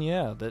woman,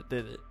 yeah,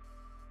 that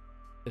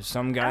if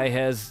some guy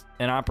has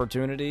an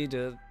opportunity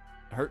to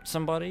hurt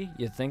somebody,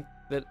 you think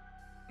that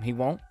he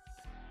won't.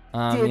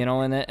 You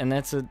know, and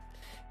that's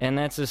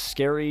a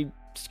scary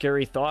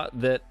thought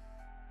that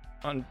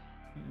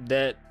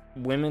that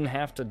women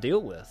have to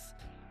deal with.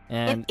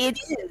 And it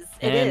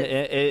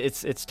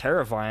is. It's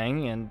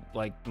terrifying, and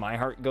like, my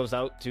heart goes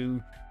out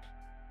to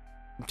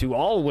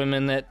all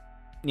women that,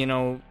 you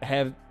know,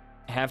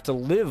 have to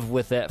live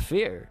with that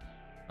fear.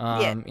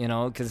 You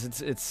know,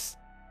 because it's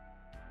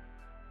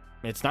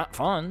not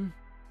fun.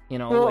 You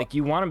know, like,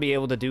 you want to be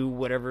able to do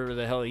whatever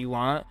the hell you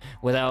want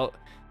without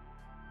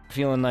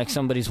feeling like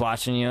somebody's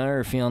watching you,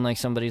 or feeling like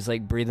somebody's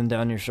like breathing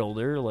down your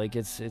shoulder. Like,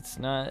 it's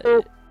not.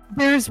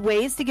 There's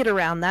ways to get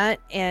around that,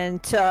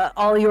 and to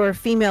all your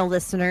female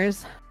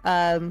listeners,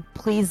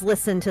 please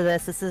listen to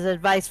this. This is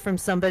advice from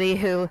somebody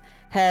who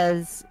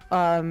has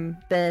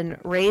been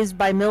raised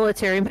by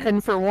military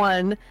men, for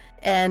one,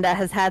 and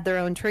has had their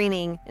own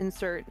training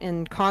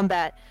in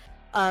combat.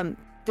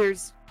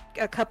 There's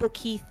a couple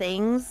key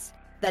things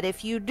that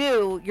if you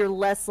do, you're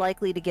less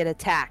likely to get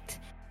attacked.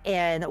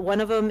 And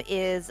one of them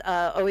is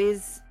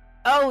always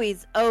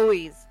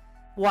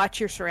watch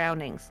your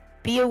surroundings.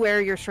 Be aware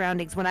of your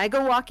surroundings. When I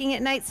go walking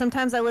at night,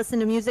 sometimes I listen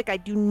to music. I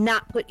do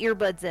not put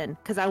earbuds in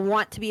because I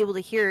want to be able to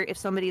hear if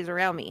somebody is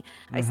around me.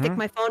 I stick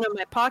my phone in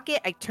my pocket,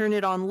 I turn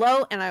it on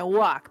low, and I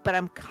walk. But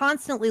I'm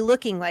constantly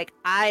looking, like,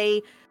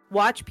 I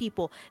watch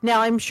people. Now,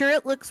 I'm sure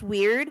it looks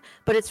weird,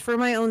 but it's for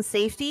my own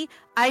safety.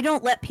 I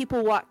don't let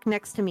people walk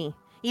next to me.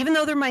 Even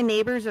though they're my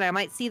neighbors and I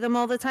might see them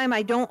all the time,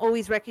 I don't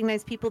always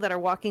recognize people that are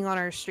walking on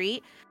our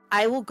street.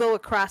 I will go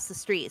across the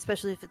street,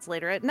 especially if it's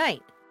later at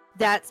night.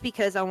 That's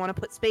because I want to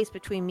put space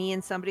between me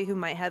and somebody who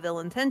might have ill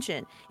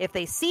intention. If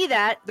they see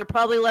that, they're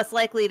probably less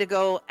likely to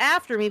go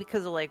after me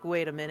because they're like,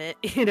 wait a minute,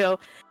 you know,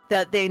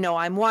 that they know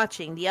I'm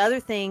watching. The other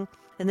thing,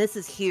 and this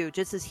is huge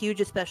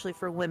especially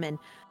for women,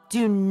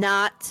 do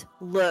not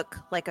look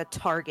like a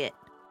target.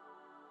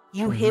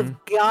 You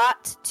have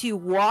got to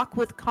walk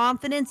with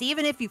confidence,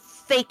 even if you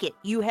fake it.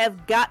 You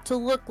have got to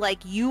look like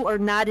you are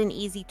not an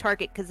easy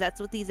target, because that's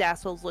what these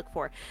assholes look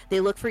for.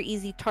 They look for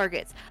easy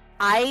targets.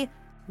 I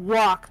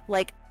walk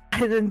like,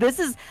 and this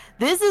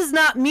is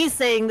not me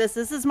saying this.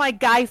 This is my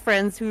guy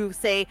friends who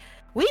say,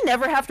 we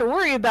never have to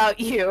worry about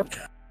you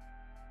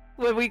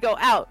when we go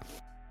out.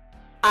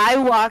 I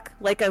walk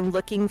like I'm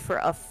looking for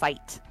a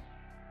fight.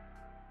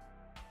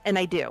 And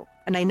I do.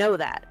 And I know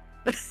that.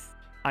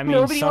 I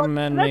mean, some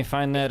men may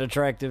find that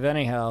attractive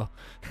anyhow.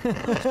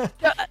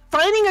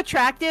 Finding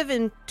attractive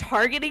and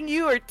targeting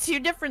you are two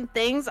different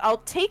things. I'll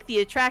take the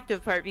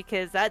attractive part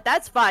because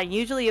that's fine.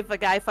 Usually if a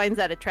guy finds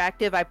that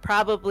attractive, I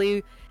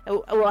probably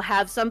will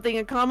have something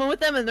in common with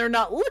them and they're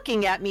not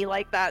looking at me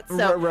like that.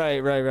 So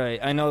Right.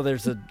 I know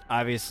there's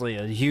obviously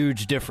a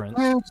huge difference.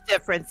 Huge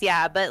difference,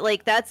 yeah. But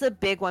like that's a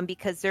big one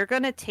because they're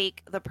going to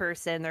take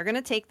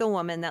the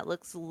woman that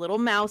looks a little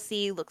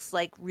mousy, looks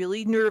like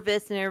really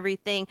nervous and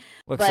everything.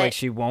 Looks like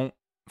she won't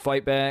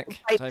fight back.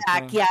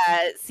 Yeah.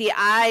 See,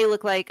 I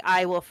look like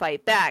I will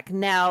fight back.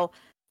 Now,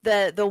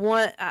 the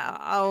one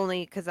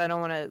only because I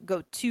don't want to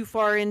go too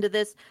far into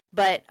this,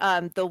 but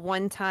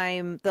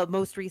the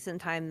most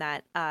recent time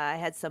that I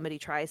had somebody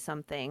try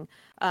something,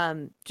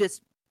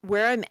 just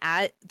where I'm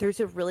at, there's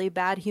a really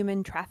bad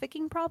human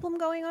trafficking problem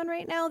going on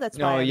right now. That's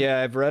why.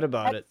 I've read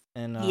about it.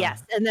 And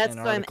yes, and that's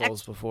why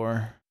articles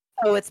before.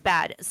 Oh, it's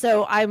bad.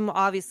 So I'm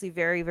obviously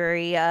very,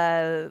 very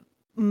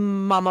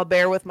mama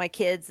bear with my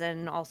kids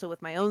and also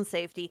with my own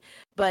safety.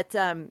 But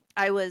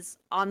I was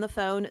on the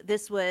phone.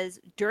 This was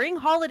during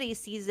holiday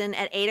season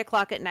at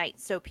 8:00 at night.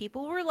 So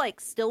people were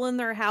like still in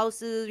their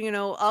houses,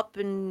 up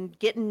and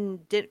getting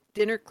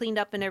dinner cleaned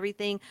up and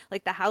everything.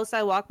 Like the house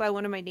I walked by,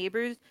 one of my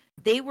neighbors,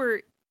 they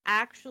were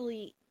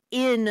actually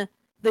in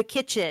the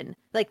kitchen.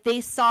 Like they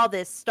saw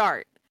this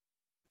start.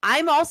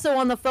 I'm also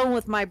on the phone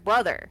with my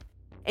brother.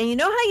 And you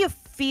know how you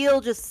feel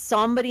just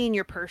somebody in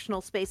your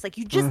personal space? Like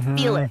you just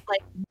feel it.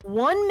 Like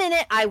 1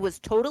 minute I was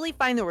totally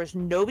fine. There was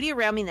nobody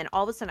around me. And then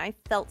all of a sudden I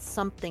felt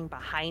something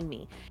behind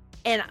me.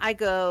 And I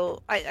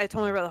told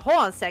my brother, hold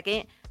on a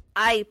second.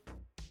 I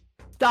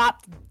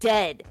stopped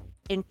dead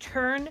and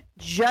turned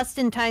just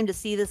in time to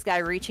see this guy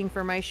reaching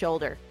for my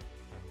shoulder.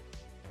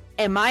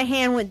 And my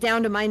hand went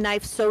down to my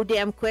knife so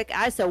damn quick.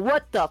 I said,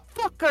 "What the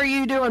fuck are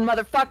you doing,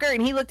 motherfucker?"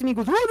 And he looked at me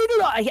and goes,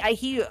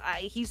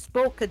 he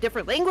spoke a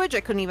different language. I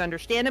couldn't even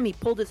understand him. He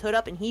pulled his hood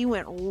up and he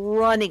went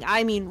running.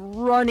 I mean,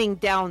 running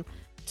down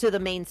to the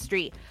main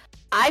street.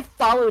 I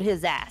followed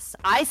his ass.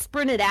 I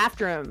sprinted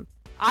after him.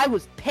 I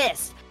was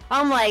pissed.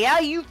 I'm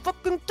like, you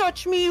fucking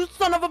touch me, you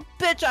son of a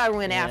bitch. I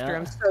went after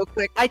him so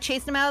quick. I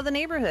chased him out of the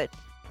neighborhood.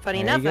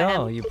 Funny enough,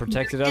 you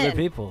protected other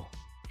people.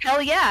 Hell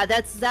yeah,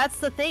 that's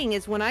the thing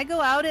is when I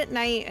go out at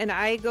night and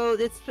I go,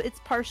 it's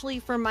partially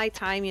for my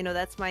time,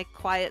 that's my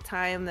quiet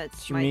time.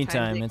 That's my me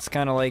time. It's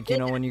kind of like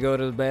when you go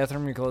to the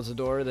bathroom, you close the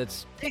door.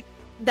 That's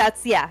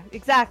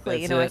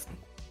exactly. That's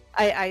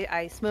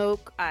I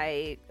smoke.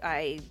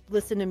 I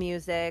listen to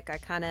music. I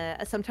kind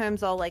of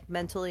sometimes I'll like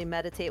mentally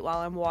meditate while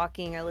I'm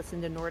walking. I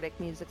listen to Nordic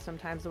music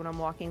sometimes when I'm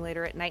walking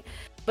later at night.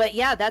 But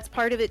yeah, that's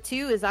part of it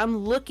too. Is I'm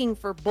looking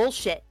for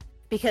bullshit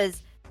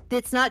because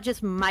it's not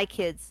just my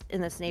kids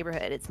in this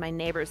neighborhood. It's my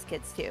neighbors'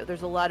 kids too.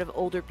 There's a lot of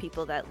older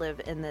people that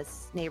live in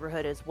this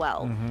neighborhood as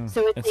well.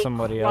 So it's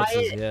somebody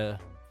else's,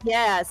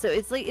 Yeah, so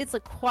it's a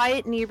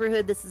quiet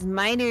neighborhood. This is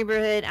my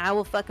neighborhood. I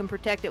will fucking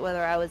protect it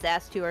whether I was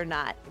asked to or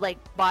not. Like,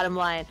 bottom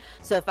line.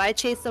 So if I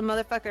chase some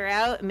motherfucker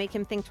out and make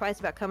him think twice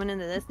about coming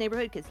into this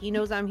neighborhood because he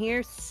knows I'm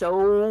here,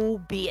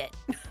 so be it.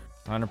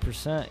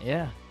 100%,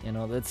 yeah.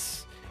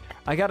 That's...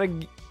 I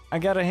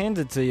gotta hand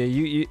it to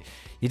you.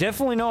 You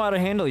definitely know how to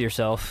handle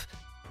yourself.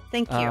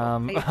 Thank you.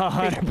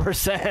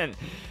 100%.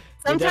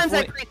 Sometimes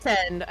I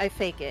pretend, I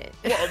fake it.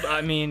 Well,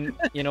 I mean,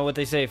 you know what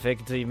they say,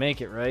 fake it till you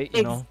make it, right?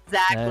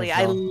 Exactly.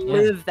 I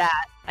live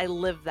that. I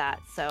live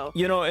that, so.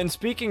 And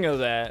speaking of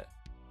that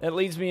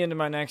leads me into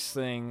my next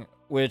thing,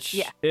 which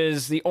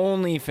is the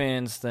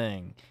OnlyFans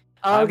thing.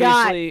 Oh,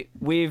 obviously,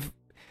 God.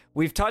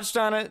 We've touched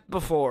on it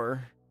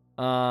before.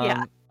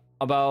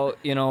 About,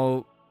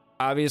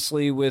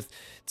 obviously with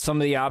some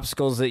of the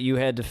obstacles that you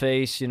had to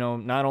face,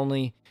 not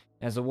only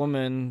as a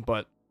woman,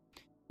 but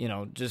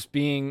just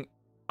being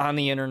on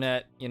the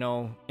internet,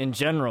 in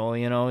general,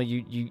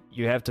 you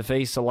have to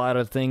face a lot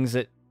of things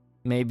that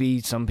maybe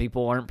some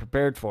people aren't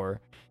prepared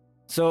for.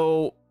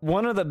 So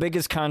one of the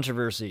biggest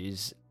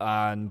controversies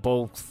on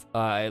both,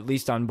 at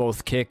least on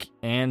both Kick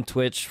and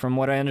Twitch, from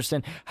what I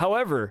understand.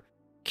 However,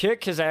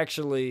 Kick has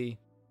actually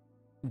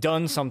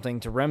done something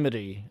to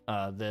remedy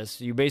this.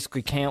 You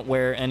basically can't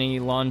wear any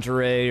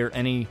lingerie or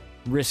any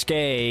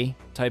risque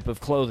type of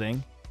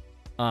clothing.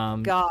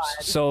 God.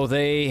 So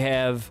they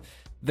have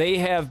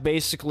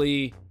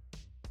basically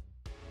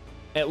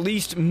at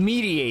least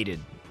mediated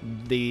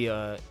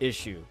the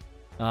issue.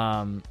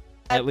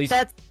 At least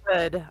that's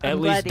good. At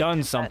least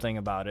done something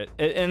about it.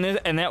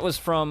 And that was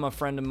from a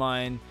friend of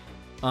mine.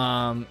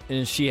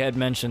 And she had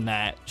mentioned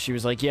that. She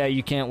was like, "Yeah,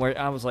 you can't wear."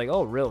 I was like,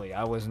 "Oh, really?"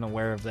 I wasn't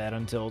aware of that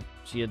until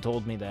she had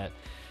told me that.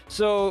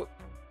 So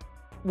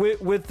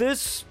with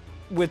this,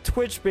 with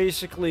Twitch,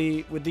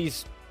 basically, with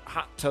these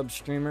hot tub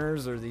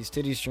streamers or these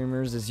titty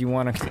streamers, as you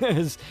want to,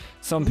 as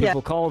some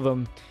people call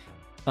them,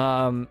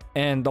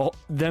 and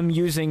them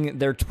using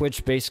their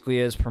Twitch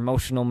basically as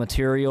promotional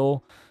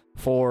material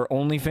for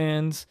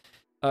OnlyFans.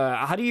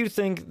 How do you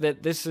think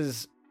that this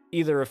has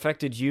either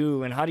affected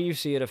you, and how do you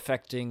see it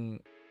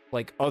affecting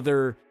like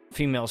other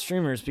female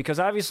streamers? Because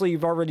obviously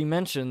you've already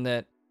mentioned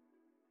that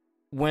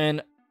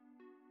when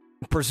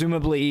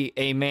presumably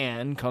a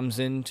man comes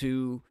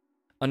into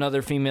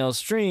another female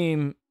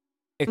stream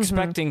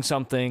expecting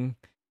something,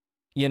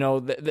 you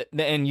know,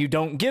 and you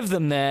don't give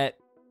them that,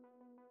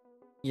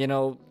 you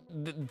know,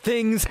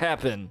 things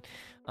happen.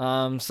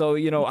 So,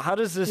 you know, how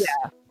does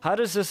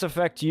this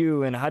affect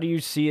you, and how do you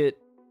see it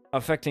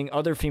affecting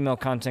other female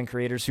content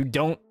creators who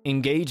don't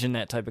engage in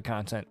that type of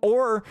content,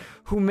 or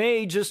who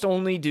may just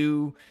only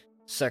do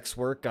sex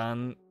work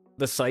on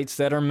the sites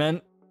that are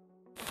meant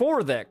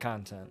for that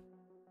content?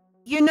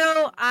 You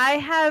know, I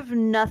have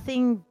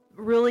nothing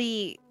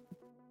really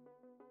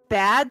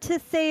bad to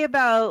say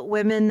about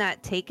women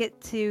that take it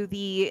to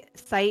the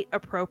site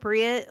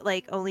appropriate,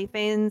 like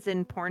OnlyFans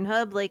and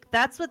Pornhub. Like,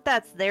 that's what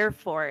that's there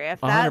for.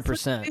 If that's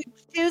 100%. What you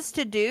choose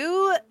to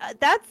do,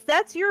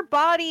 that's your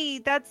body.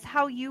 That's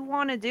how you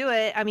want to do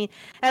it. I mean,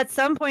 at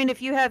some point,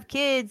 if you have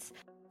kids,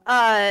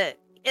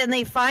 and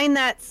they find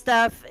that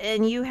stuff,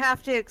 and you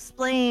have to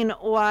explain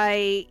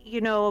why,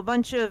 you know, a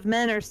bunch of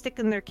men are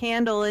sticking their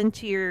candle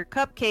into your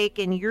cupcake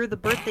and you're the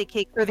birthday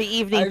cake for the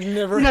evening. I've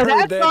never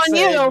heard that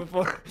saying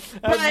before.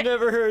 I've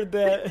never heard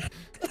that.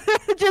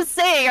 Just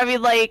saying. I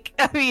mean,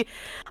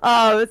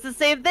 it's the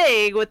same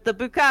thing with the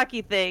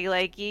bukkake thing.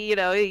 Like, you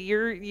know,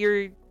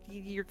 your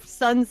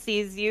son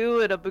sees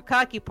you at a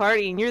bukkake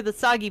party and you're the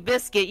soggy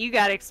biscuit. You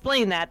got to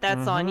explain that.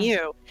 That's on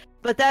you.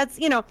 But that's,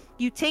 you know,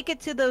 you take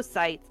it to those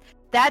sites.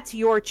 That's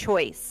your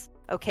choice,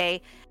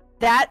 okay?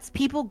 That's,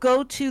 people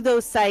go to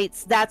those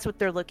sites. That's what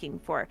they're looking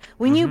for.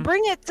 When you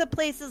bring it to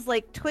places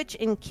like Twitch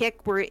and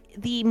Kick, where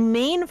the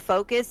main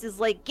focus is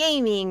like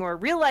gaming or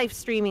real life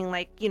streaming,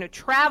 like, you know,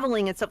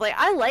 traveling and stuff. Like,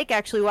 I like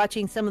actually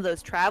watching some of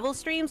those travel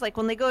streams. Like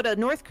when they go to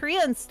North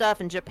Korea and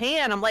stuff and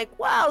Japan, I'm like,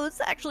 wow, this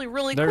is actually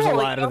really cool. There's a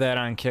lot of that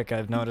on Kick.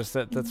 I've noticed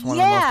that. That's one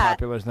of the most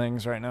popular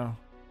things right now.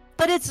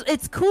 But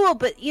it's cool,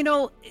 but, you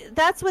know,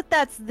 that's what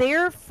that's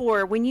there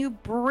for. When you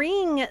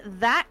bring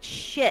that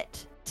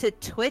shit to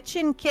Twitch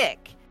and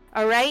Kick,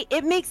 all right,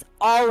 it makes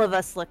all of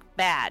us look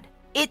bad.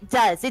 It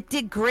does. It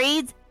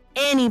degrades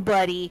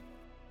anybody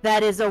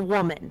that is a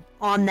woman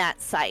on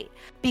that site.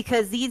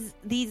 Because these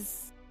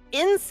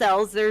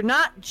incels, they're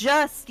not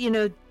just, you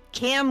know,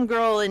 cam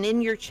girl and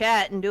in your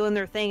chat and doing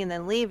their thing and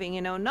then leaving,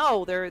 you know.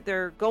 No,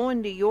 they're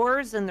going to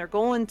yours, and they're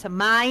going to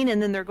mine, and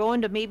then they're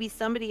going to maybe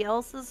somebody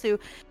else's who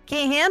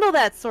can't handle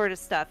that sort of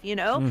stuff, you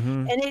know.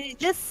 And it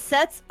just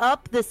sets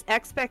up this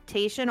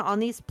expectation on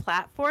these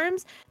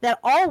platforms that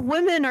all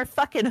women are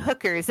fucking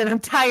hookers, and I'm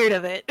tired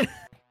of it.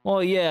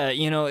 Well, yeah,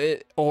 you know,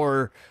 if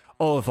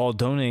I'll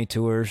donate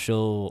to her,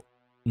 she'll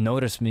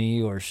notice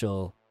me, or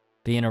she'll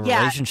be in a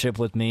relationship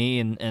with me,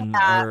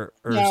 or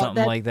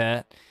something like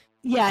that.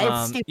 Yeah,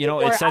 it's stupid. You know,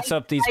 it sets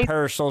up these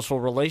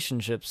parasocial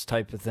relationships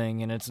type of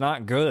thing, and it's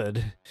not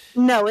good.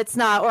 No, it's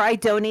not. Or I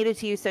donated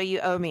to you, so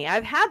you owe me.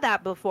 I've had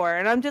that before,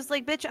 and I'm just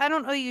like, bitch, I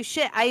don't owe you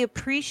shit. I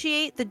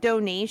appreciate the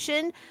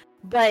donation,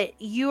 but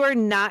you are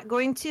not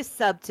going to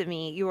sub to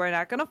me. You are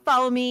not going to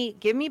follow me,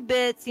 give me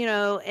bits, you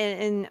know,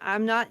 and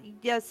I'm not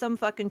some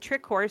fucking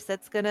trick horse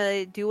that's going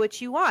to do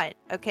what you want,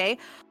 okay?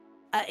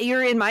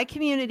 You're in my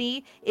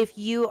community. If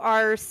you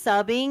are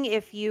subbing,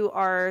 if you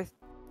are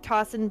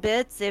tossing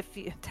bits,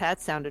 that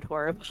sounded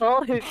horrible.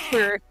 That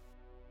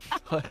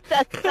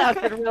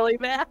sounded really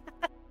bad.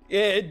 Yeah,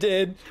 it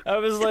did. I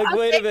was like,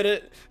 wait a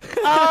minute.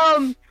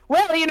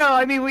 Well, you know,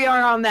 I mean, we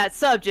are on that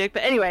subject,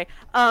 but anyway,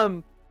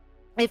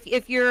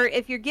 if you're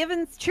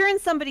cheering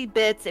somebody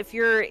bits, if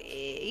you're,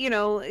 you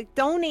know,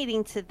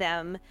 donating to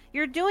them,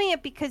 you're doing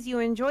it because you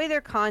enjoy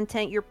their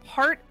content. You're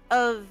part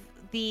of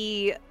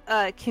the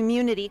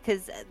community,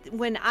 because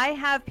when I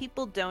have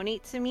people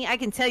donate to me, I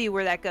can tell you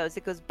where that goes.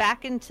 It goes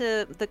back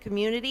into the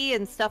community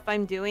and stuff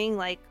I'm doing,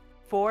 like,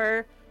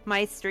 for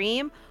my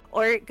stream,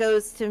 or it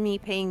goes to me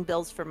paying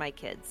bills for my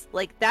kids.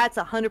 Like, that's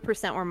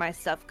 100% where my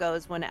stuff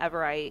goes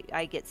whenever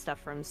I get stuff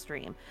from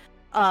stream.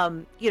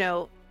 You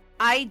know,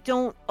 I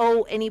don't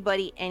owe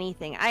anybody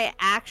anything. I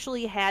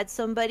actually had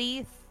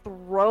somebody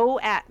throw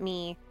at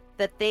me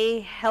that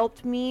they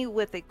helped me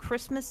with a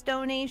Christmas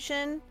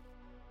donation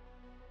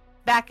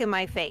back in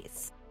my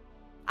face.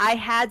 I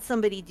had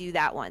somebody do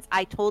that once.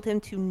 I told him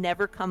to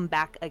never come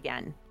back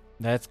again.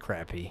 That's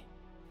crappy.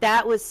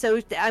 That was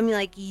so, I mean,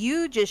 like,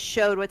 you just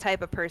showed what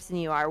type of person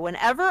you are.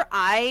 Whenever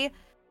I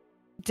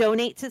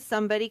donate to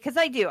somebody, because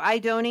I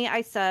donate,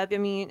 I sub. I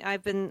mean,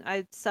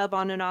 I sub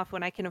on and off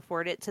when I can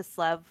afford it to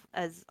Slev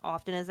as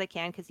often as I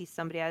can, because he's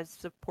somebody I've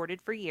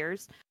supported for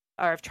years,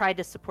 or I've tried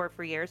to support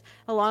for years,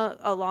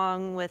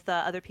 along with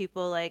other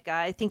people. Like,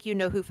 I think you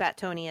know who Fat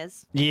Tony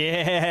is.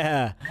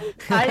 Yeah.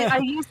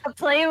 I used to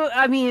play.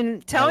 I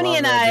mean, Tony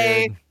and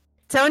I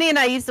Tony and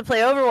I used to play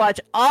Overwatch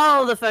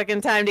all the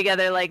fucking time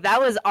together. Like, that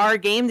was our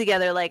game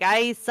together. Like,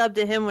 I subbed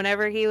to him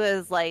whenever he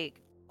was, like,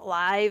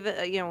 live,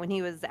 when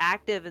he was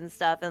active and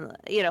stuff. And,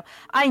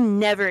 I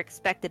never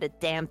expected a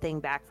damn thing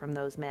back from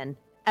those men,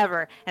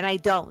 ever. And I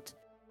don't.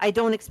 I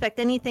don't expect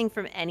anything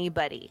from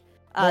anybody.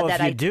 Well,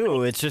 if you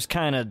do, it's just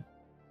kind of...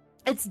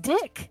 It's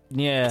dick.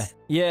 Yeah,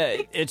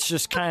 it's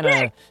just kind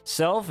of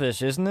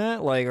selfish, isn't it?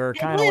 Like, or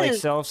kind of like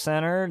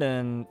self-centered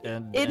and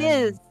it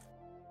is.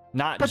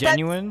 Not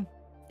genuine.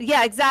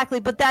 Yeah, exactly.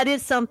 But that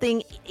is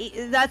something,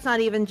 that's not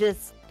even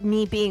just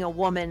me being a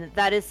woman.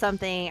 That is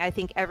something I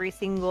think every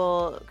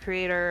single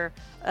creator,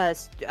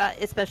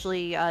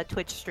 especially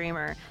Twitch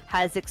streamer,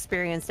 has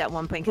experienced at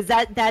one point. Because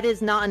that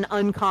is not an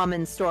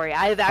uncommon story.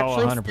 I've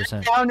actually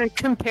sat down and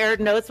compared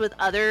notes with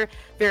other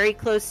very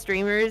close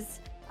streamers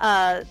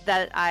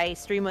that I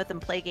stream with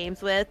and play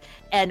games with.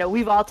 And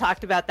we've all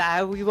talked about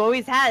that. We've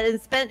always had,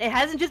 it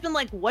hasn't just been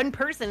like one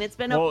person. It's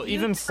been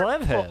even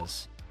Slev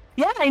has.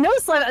 Yeah, I know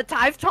Slev.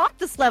 I've talked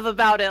to Slev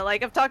about it.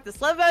 Like, I've talked to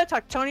Slev about it,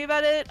 talked to Tony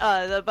about it,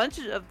 a bunch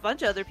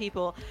of other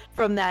people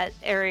from that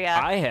area.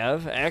 I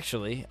have,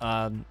 actually.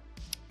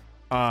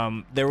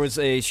 There was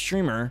a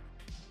streamer,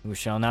 who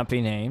shall not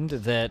be named,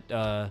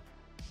 that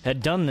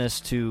had done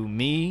this to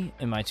me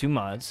and my two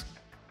mods.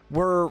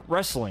 We're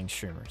wrestling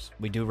streamers.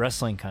 We do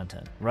wrestling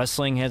content.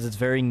 Wrestling has its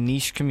very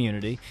niche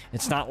community.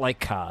 It's not like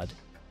COD.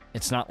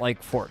 It's not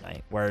like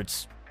Fortnite, where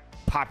it's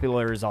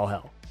popular as all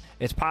hell.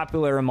 It's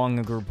popular among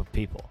a group of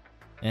people,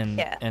 and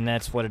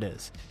that's what it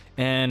is.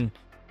 And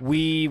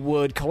we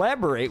would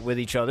collaborate with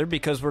each other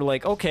because we're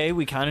like, okay,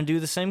 we kind of do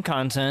the same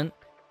content.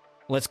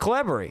 Let's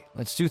collaborate.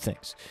 Let's do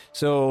things.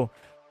 So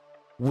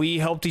we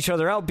helped each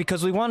other out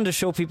because we wanted to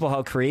show people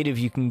how creative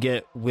you can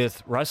get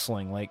with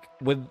wrestling. Like,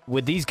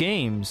 with these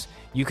games,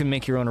 you can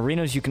make your own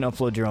arenas. You can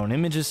upload your own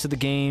images to the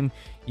game.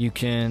 You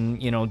can,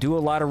 do a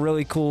lot of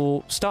really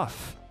cool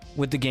stuff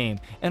with the game.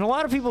 And a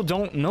lot of people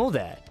don't know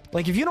that.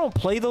 Like, if you don't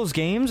play those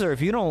games, or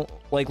if you don't,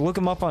 like, look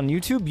them up on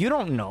YouTube, you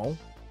don't know.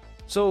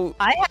 So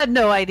I had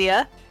no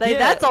idea. Like,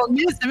 that's all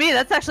news to me.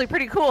 That's actually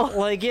pretty cool.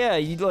 Like, yeah,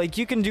 you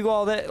can do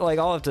all that. Like,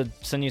 I'll have to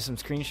send you some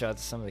screenshots of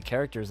some of the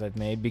characters I've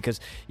made, because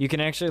you can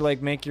actually,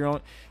 like, make your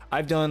own.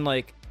 I've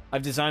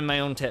designed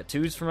my own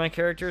tattoos for my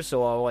characters,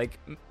 so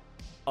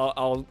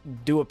I'll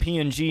do a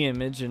PNG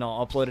image and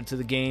I'll upload it to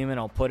the game and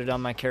I'll put it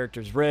on my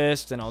character's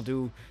wrist, and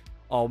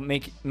I'll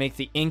make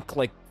the ink,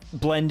 like,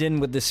 blend in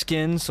with the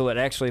skin so it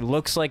actually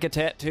looks like a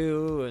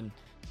tattoo. And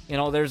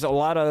there's a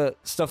lot of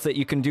stuff that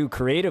you can do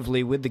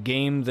creatively with the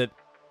game that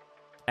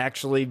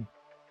actually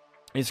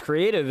is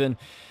creative. And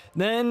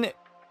then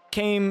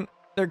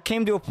there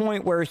came to a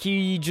point where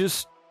he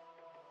just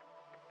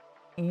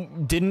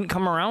didn't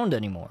come around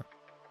anymore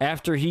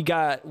after he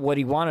got what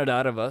he wanted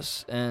out of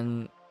us.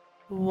 And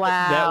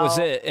wow, that was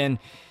it. And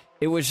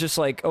it was just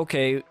like,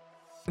 okay,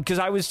 because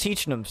I was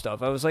teaching him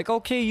stuff. I was like,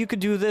 okay, you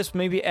could do this,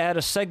 maybe add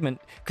a segment.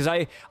 Because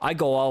I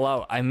go all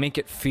out. I make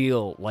it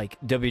feel like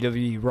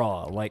WWE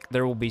Raw. Like,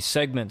 there will be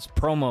segments,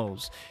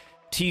 promos,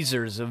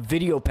 teasers of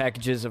video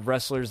packages of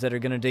wrestlers that are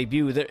going to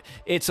debut.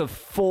 It's a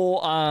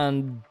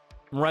full-on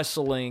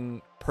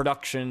wrestling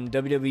production,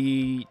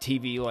 WWE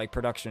TV like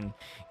production.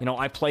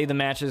 I play the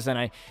matches,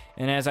 and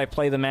as I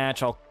play the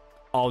match,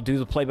 I'll do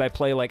the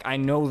play-by-play. Like, I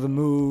know the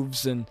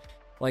moves, and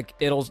like,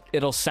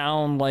 it'll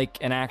sound like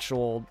an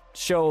actual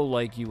show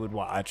like you would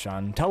watch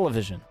on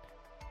television.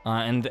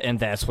 And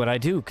that's what I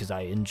do, because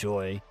I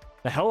enjoy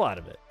the hell out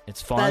of it.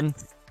 It's fun.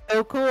 That's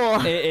so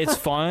cool. It's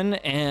fun,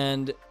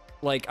 and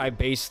like, I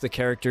base the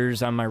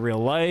characters on my real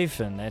life,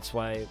 and that's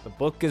why the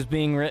book is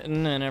being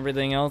written and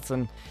everything else.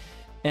 And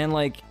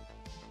like,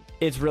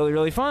 it's really,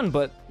 really fun.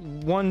 But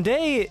one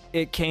day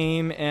it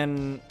came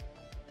and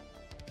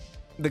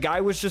the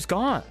guy was just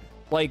gone.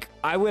 Like,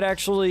 I would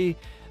actually...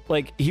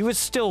 Like, he was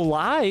still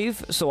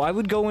live, so I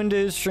would go into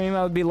his stream,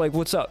 I would be like,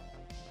 what's up?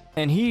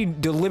 And he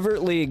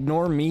deliberately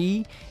ignore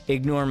me,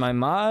 ignore my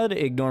mod,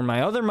 ignore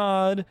my other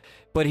mod,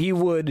 but he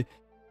would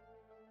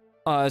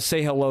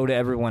say hello to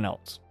everyone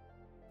else.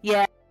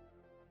 Yeah.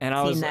 And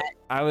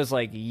I was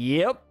like,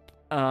 yep,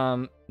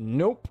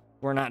 nope,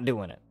 we're not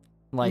doing it.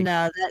 Like,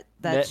 no,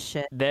 that's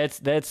shit. That's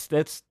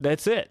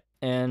it.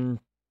 And,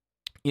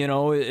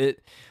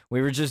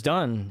 we were just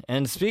done.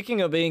 And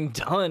speaking of being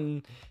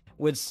done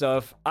with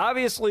stuff,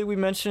 obviously we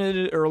mentioned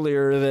it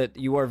earlier that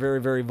you are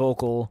very, very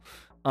vocal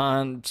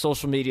on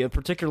social media,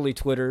 particularly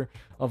Twitter,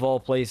 of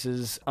all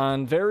places,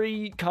 on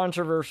very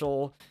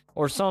controversial,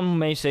 or some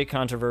may say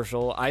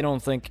controversial. I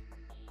don't think,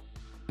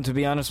 to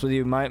be honest with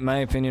you, my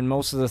opinion,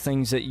 most of the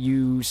things that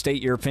you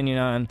state your opinion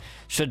on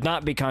should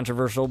not be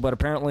controversial, but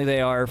apparently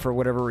they are for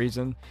whatever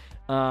reason.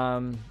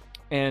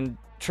 And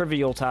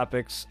trivial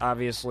topics,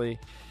 obviously.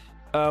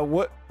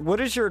 What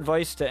is your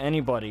advice to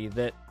anybody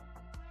that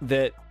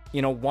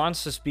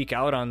wants to speak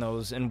out on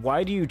those, and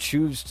why do you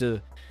choose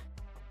to,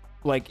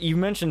 like, you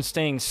mentioned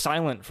staying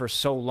silent for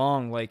so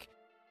long, like,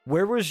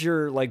 where was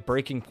your, like,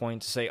 breaking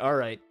point to say, all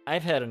right,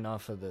 I've had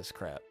enough of this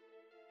crap?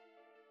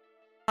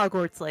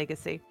 Hogwarts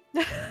Legacy.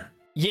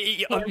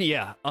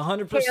 Yeah,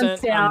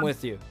 100%. I'm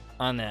with you.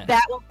 on that.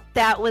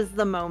 That was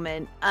the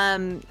moment.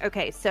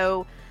 Okay,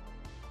 so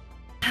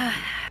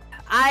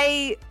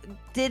I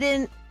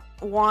didn't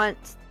want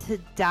to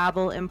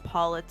dabble in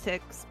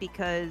politics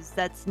because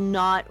that's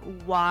not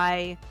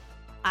why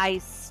I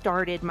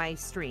started my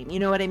stream. You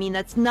know what I mean?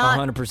 That's not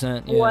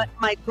 100%. Yeah. what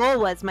my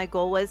goal was. My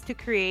goal was to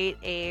create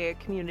a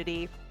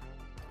community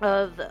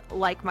of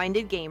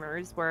like-minded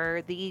gamers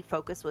where the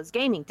focus was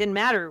gaming. Didn't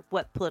matter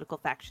what political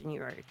faction you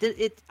were.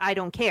 I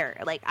don't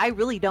care. Like, I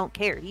really don't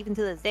care. Even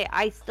to this day,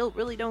 I still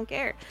really don't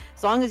care.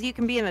 As long as you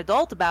can be an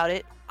adult about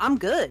it, I'm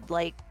good.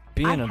 Like,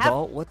 Be an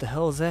adult? What the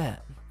hell is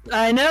that?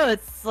 I know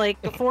it's like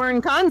a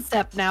foreign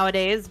concept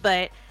nowadays,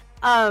 but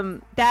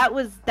that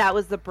was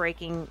the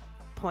breaking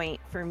point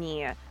for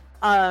me.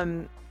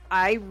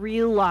 I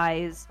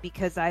realized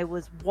because I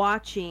was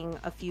watching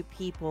a few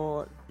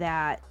people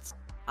that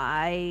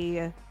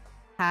I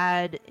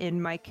had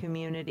in my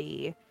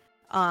community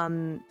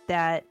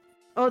that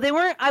they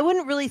weren't, I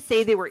wouldn't really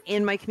say they were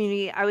in my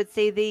community. I would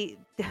say they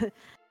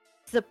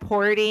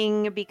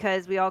supporting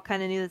because we all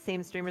kind of knew the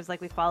same streamers, like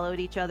we followed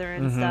each other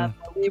and stuff.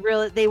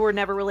 They were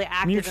never really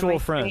active. Mutual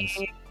friends.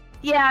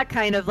 Yeah,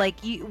 kind of like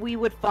we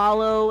would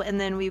follow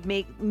and then we'd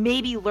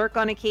maybe lurk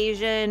on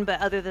occasion,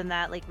 but other than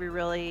that, like we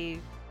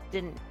really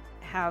didn't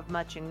have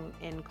much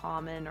in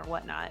common or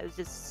whatnot. It was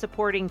just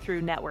supporting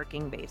through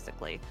networking,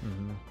 basically.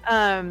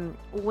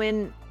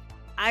 When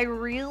I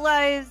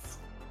realized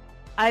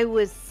I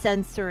was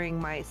censoring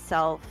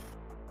myself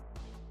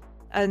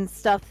and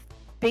stuff,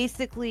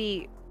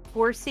 basically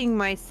forcing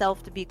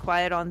myself to be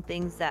quiet on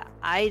things that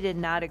I did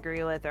not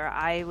agree with, or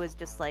I was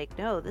just like,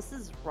 no, this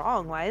is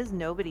wrong. Why is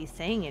nobody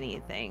saying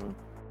anything?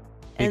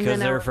 Because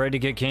they're afraid to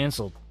get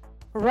canceled.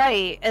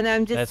 Right. And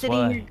I'm just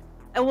sitting here.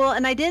 Well,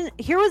 and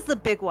here was the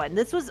big one.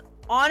 This was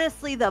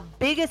honestly the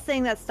biggest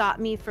thing that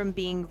stopped me from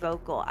being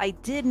vocal. I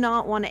did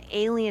not want to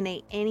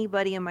alienate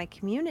anybody in my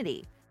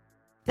community.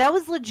 That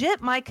was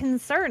legit my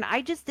concern.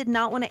 I just did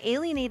not want to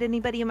alienate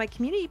anybody in my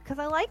community because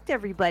I liked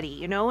everybody,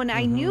 you know, and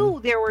I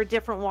knew there were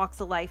different walks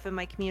of life in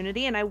my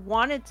community, and I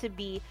wanted to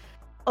be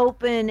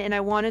open and I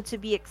wanted to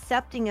be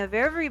accepting of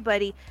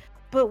everybody.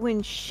 But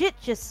when shit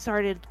just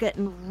started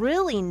getting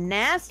really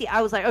nasty,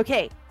 I was like,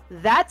 okay,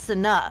 that's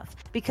enough,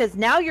 because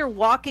now you're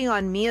walking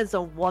on me as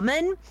a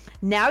woman.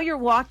 Now you're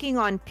walking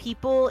on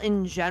people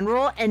in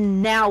general,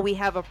 and now we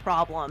have a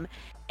problem.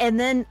 And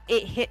then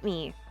it hit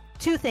me.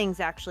 Two things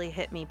actually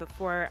hit me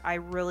before I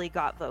really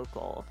got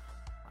vocal.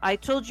 I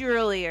told you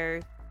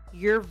earlier,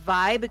 your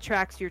vibe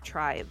attracts your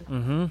tribe.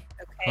 Okay?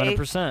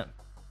 100%.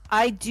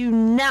 I do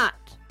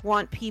not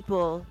want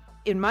people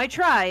in my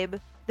tribe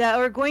that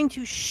are going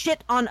to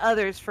shit on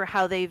others for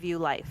how they view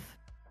life.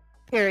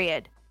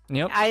 Period.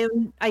 Yep.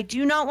 I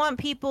do not want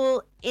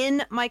people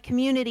in my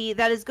community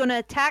that is going to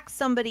attack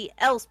somebody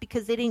else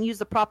because they didn't use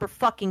the proper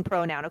fucking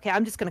pronoun. Okay,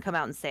 I'm just going to come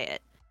out and say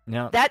it.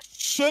 Yeah. That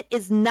shit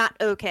is not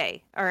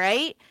okay. All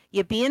right?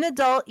 You be an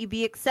adult, you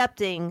be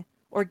accepting,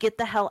 or get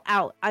the hell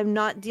out. I'm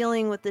not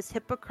dealing with this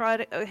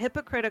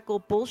hypocritical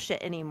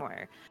bullshit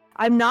anymore.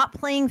 I'm not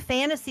playing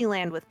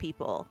Fantasyland with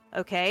people.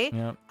 Okay?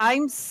 Yep.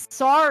 I'm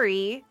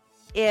sorry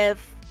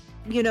if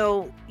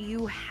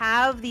you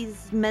have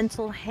these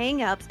mental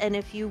hang-ups, and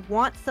if you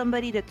want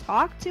somebody to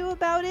talk to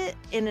about it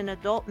in an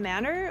adult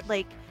manner,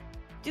 like,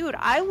 dude,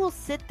 I will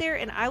sit there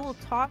and I will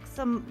talk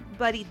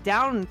somebody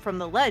down from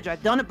the ledge.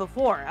 I've done it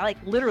before. Like,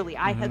 literally,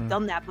 I have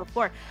done that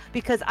before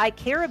because I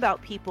care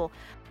about people.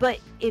 But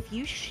if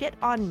you shit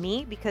on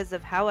me because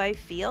of how I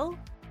feel,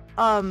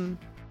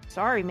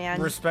 sorry,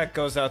 man. Respect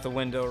goes out the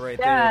window right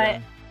there.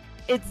 Then.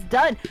 It's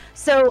done.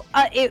 So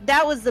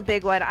that was the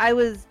big one.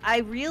 I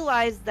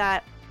realized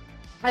that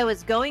I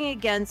was going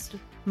against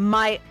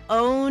my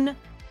own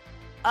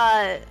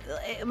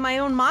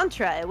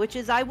mantra, which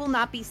is I will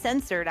not be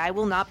censored, I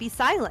will not be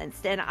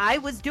silenced, and I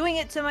was doing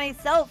it to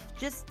myself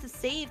just to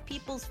save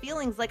people's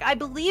feelings. Like, I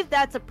believe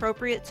that's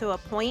appropriate to a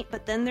point,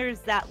 but then there's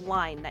that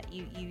line that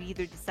you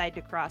either decide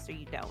to cross or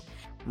you don't.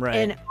 Right.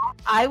 And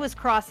I was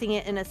crossing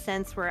it in a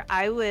sense where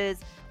I was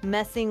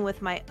messing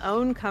with my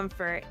own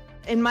comfort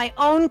in my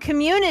own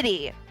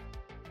community,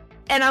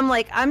 and I'm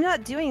like, I'm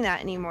not doing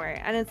that anymore.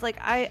 And it's like,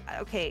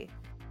 okay,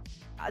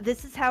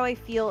 this is how I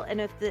feel, and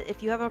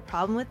if you have a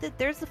problem with it,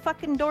 there's the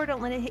fucking door.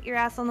 Don't let it hit your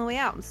ass on the way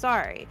out. I'm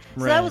sorry.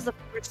 So that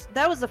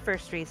was the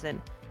first reason.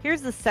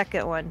 Here's the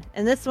second one,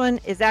 and this one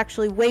is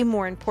actually way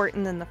more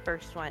important than the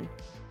first one.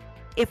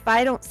 If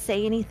I don't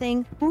say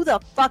anything, who the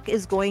fuck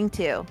is going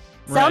to?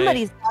 Right.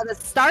 Somebody's got to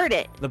start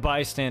it. The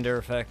bystander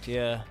effect,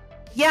 yeah.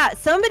 Yeah,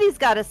 somebody's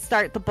got to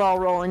start the ball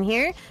rolling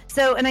here.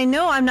 So, and I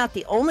know I'm not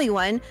the only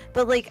one,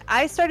 but like,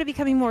 I started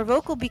becoming more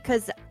vocal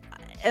because,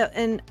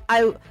 and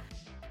I.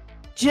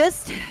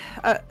 Just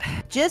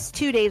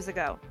 2 days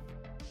ago,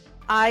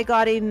 I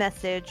got a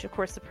message. Of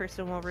course, the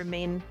person will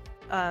remain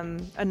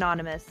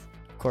anonymous.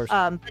 Of course.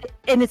 And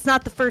it's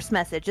not the first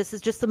message. This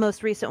is just the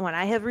most recent one.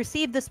 I have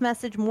received this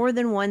message more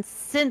than once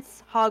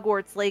since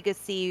Hogwarts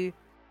Legacy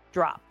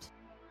dropped.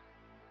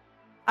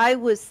 I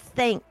was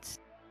thanked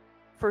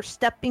for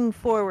stepping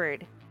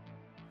forward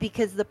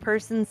because the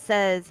person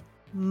says,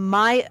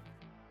 my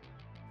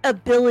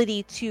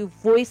ability to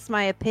voice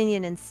my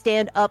opinion and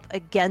stand up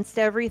against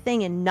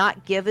everything and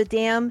not give a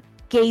damn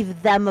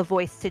gave them a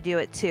voice to do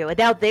it too. And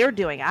now they're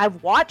doing it.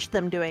 I've watched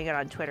them doing it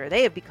on Twitter.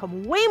 They have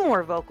become way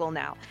more vocal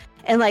now.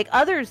 And like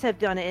others have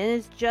done it. And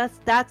it's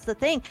just, that's the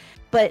thing.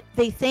 But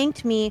they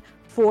thanked me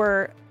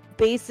for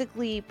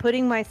basically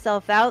putting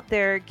myself out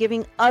there,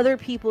 giving other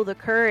people the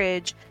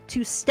courage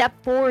to step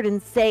forward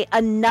and say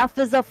enough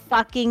is a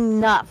fucking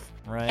enough.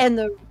 Right.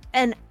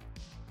 And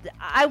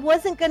I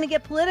wasn't going to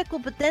get political,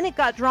 but then it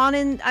got drawn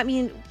in. I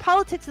mean,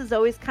 politics is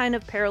always kind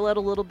of paralleled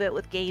a little bit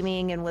with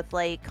gaming and with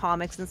like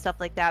comics and stuff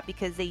like that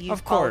because they use,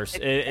 of course,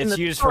 it's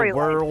used for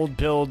world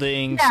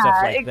building, stuff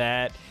like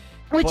that,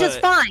 which is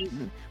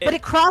fine. But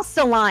it crossed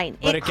the line.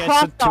 But it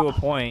gets to a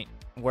point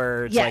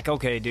where it's like,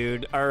 okay,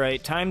 dude, all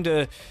right, time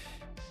to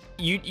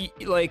you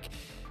like,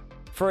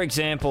 for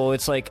example,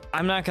 it's like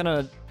I'm not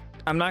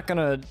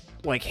gonna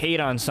like hate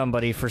on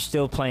somebody for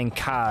still playing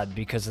COD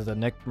because of the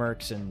Nick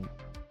Mercs and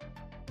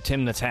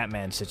Tim the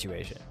Tatman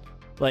situation.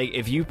 Like,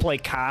 if you play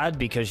COD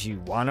because you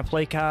want to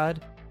play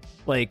COD,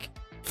 like,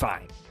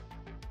 fine.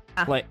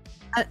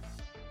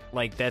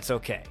 Like that's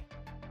okay.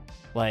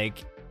 Like,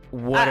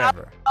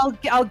 whatever.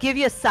 I'll give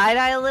you a side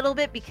eye a little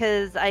bit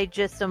because I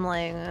just am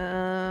like,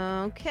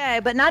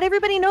 okay, but not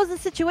everybody knows the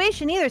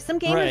situation either. Some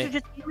gamers are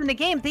just in the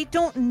game. They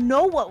don't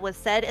know what was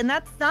said, and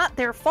that's not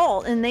their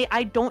fault. And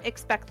I don't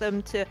expect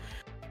them to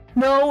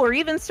know or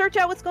even search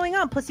out what's going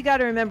on. Plus, you got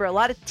to remember, a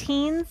lot of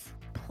teens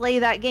play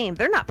that game.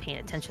 They're not paying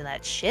attention to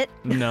that shit.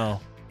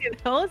 No. You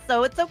know,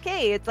 so it's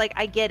okay. It's like,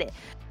 I get it.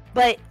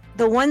 But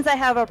the ones I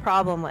have a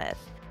problem with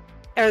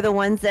are the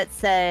ones that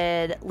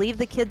said, leave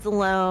the kids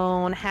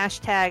alone,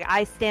 hashtag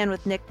I stand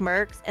with Nick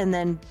Mercs, and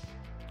then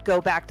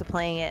go back to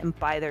playing it and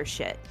buy their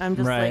shit. I'm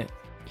just like,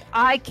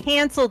 I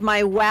canceled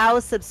my WoW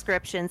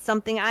subscription,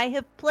 something I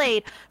have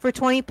played for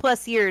 20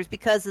 plus years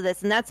because of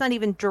this. And that's not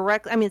even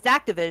direct. I mean, it's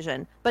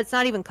Activision, but it's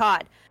not even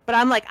COD. But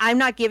I'm like, I'm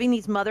not giving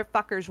these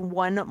motherfuckers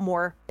one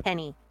more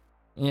penny.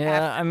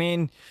 Yeah, I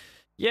mean,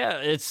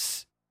 yeah,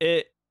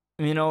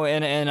 you know,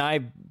 and I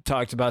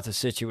talked about the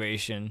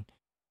situation,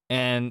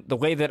 and the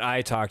way that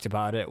I talked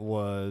about it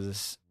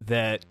was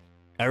that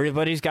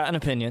everybody's got an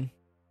opinion.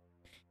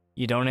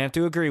 You don't have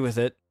to agree with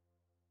it.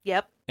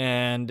 Yep.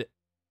 And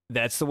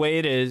that's the way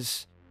it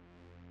is.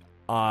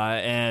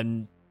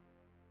 But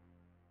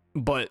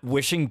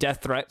wishing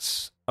death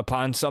threats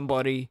upon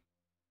somebody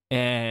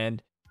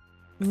and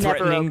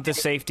threatening the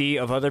safety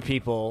of other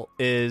people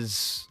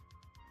is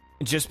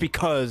just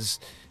because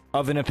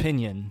of an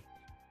opinion,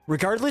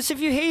 regardless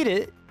if you hate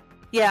it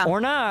or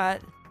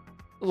not.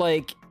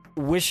 Like,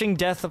 wishing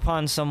death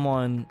upon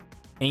someone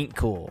ain't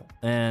cool,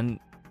 and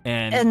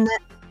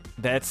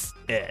that's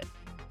it.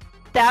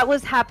 That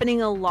was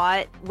happening a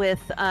lot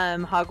with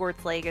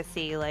Hogwarts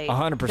Legacy. Like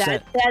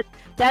 100%.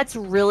 That's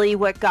really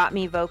what got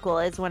me vocal,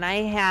 is when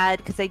I had,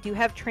 because I do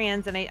have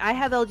trans and I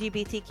have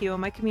LGBTQ in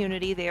my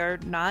community. They are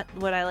not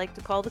what I like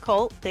to call the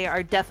cult. They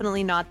are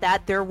definitely not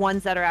that. They're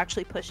ones that are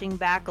actually pushing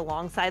back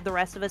alongside the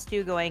rest of us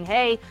too, going,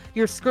 hey,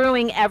 you're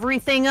screwing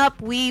everything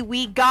up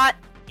we got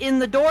in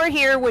the door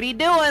here. What are you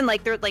doing?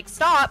 Like, they're like,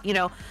 stop, you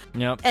know.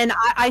 Yep. And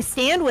I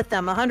stand with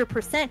them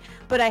 100%.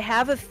 But I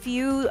have a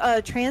few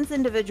trans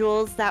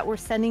individuals that were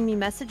sending me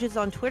messages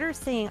on Twitter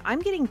saying, I'm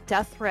getting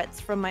death threats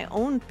from my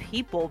own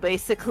people,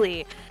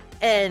 basically.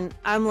 And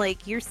I'm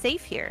like, you're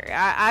safe here.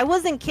 I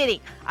wasn't kidding.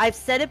 I've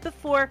said it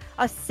before.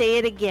 I'll say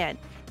it again.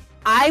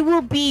 I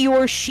will be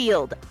your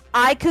shield.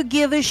 I could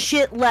give a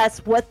shit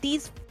less what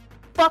these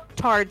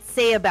fucktards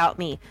say about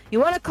me.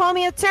 You want to call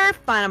me a TERF?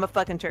 Fine, I'm a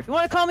fucking TERF. You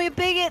want to call me a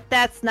bigot?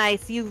 That's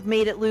nice. You've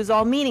made it lose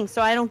all meaning,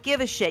 so I don't give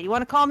a shit. You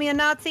want to call me a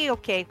Nazi?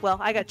 Okay, well,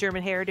 I got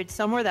German heritage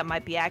somewhere. That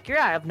might be accurate.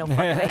 I have no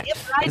fucking idea.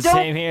 I don't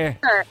Same here.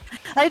 care.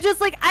 I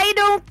just like, I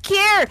don't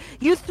care.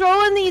 You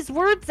throwing these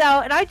words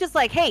out, and I just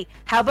like, hey,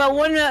 how about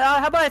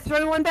I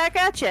throw one back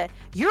at you?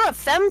 You're a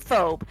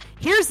femphobe.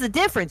 Here's the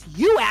difference.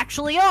 You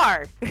actually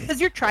are, because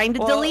you're trying to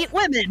delete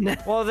women.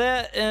 Well,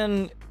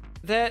 and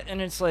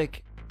it's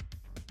like,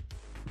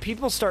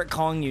 people start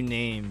calling you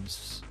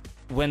names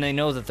when they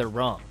know that they're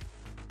wrong.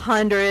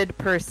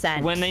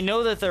 100%. When they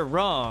know that they're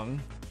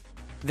wrong,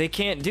 they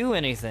can't do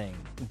anything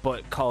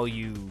but call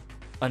you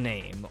a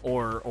name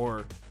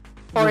or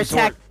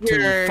resort to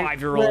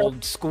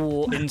 5-year-old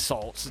school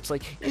insults. It's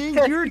like,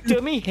 you're a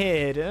dummy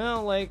head. You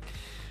know, like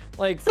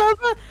some of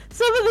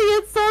the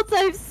insults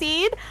I've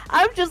seen,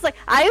 I'm just like,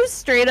 I've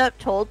straight up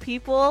told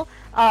people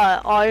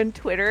on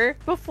Twitter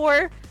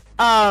before,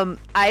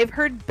 I've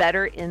heard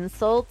better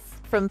insults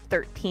from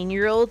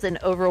 13-year-olds in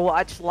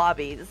Overwatch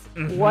lobbies.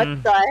 Mm-hmm.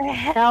 What the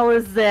hell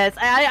is this?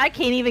 I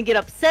can't even get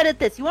upset at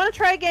this. You want to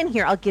try again?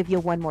 Here, I'll give you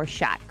one more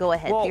shot. Go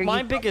ahead. Well,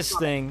 my biggest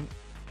thing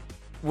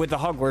with the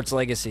Hogwarts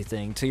Legacy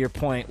thing, to your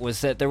point,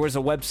 was that there was a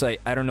website.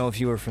 I don't know if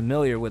you were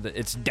familiar with it.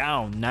 It's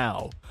down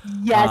now.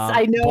 Yes,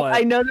 I know.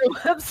 I know the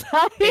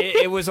website.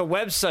 It was a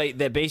website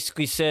that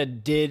basically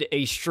said, did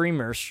a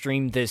streamer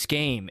stream this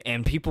game?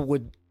 And people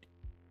would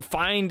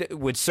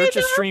search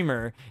a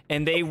streamer,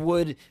 and they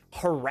would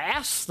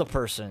harass the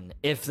person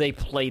if they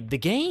played the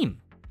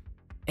game.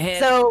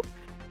 And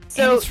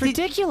So it's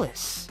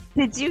ridiculous.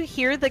 Did you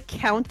hear the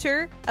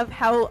counter of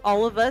how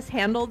all of us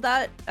handled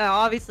that?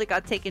 Obviously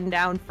got taken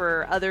down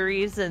for other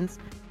reasons,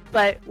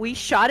 but we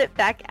shot it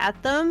back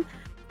at them.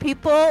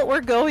 People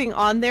were going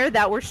on there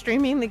that were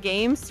streaming the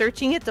game,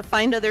 searching it to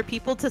find other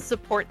people to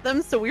support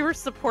them. So we were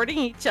supporting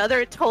each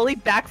other. It totally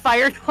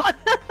backfired on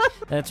them.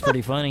 That's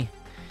pretty funny.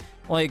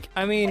 Like,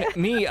 I mean,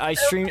 I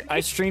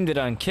streamed it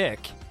on Kick.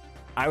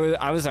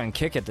 I was on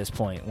Kick at this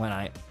point when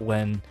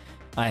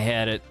I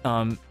had it.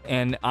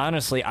 And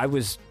honestly, I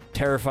was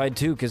terrified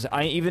too, because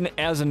even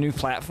as a new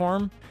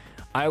platform,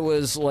 I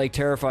was like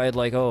terrified,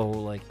 like, oh,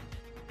 like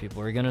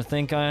people are gonna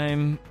think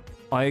I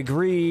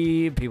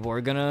agree, people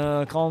are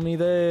gonna call me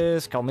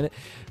this, call me that.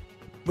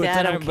 But yeah,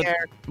 then I don't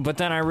care. But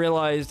then I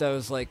realized, I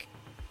was like,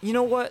 you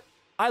know what?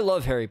 I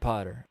love Harry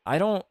Potter. I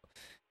don't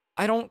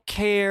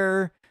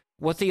care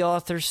what the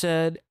author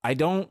said. I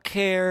don't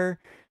care.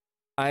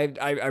 I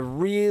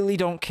really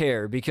don't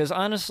care, because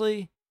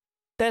honestly,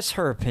 that's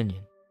her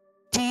opinion.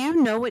 Do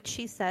you know what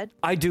she said?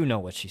 I do know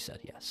what she said,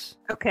 yes.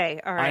 Okay,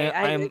 all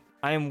right.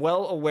 I am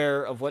well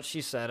aware of what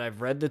she said.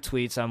 I've read the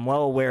tweets. I'm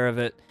well aware of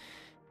it.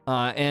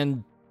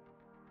 And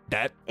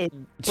that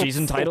she's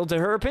entitled to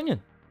her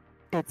opinion.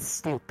 It's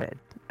stupid.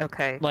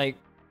 Okay. Like,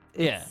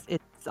 yeah.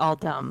 It's all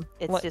dumb.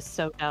 It's like, just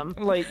so dumb.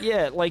 Like,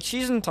 yeah, like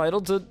she's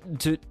entitled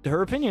to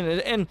her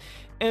opinion.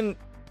 And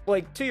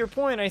like, to your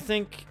point, I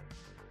think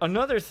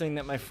another thing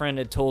that my friend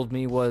had told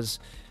me was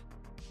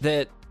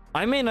that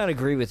I may not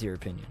agree with your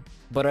opinion,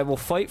 but I will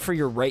fight for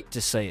your right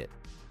to say it.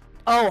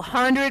 Oh,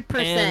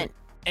 100%.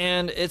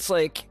 And it's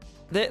like,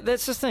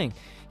 that's the thing.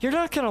 You're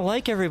not going to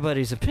like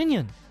everybody's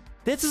opinion.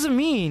 That doesn't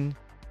mean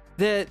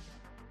that...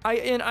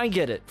 I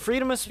get it.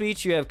 Freedom of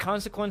speech, you have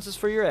consequences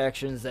for your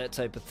actions, that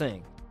type of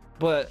thing.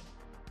 But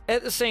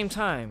at the same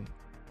time,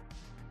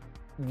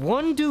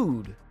 one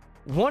dude,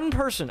 one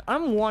person,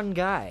 I'm one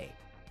guy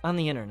on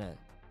the internet.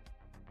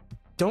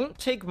 Don't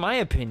take my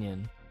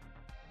opinion.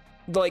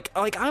 Like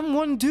I'm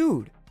one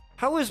dude.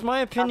 How is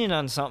my opinion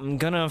on something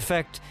gonna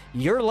affect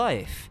your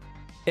life?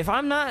 If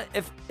I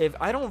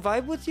don't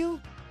vibe with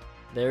you,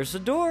 there's the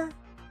door.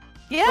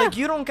 Yeah. Like,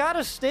 you don't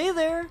gotta stay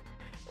there.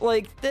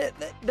 Like,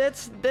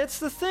 that's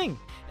the thing.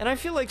 And I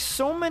feel like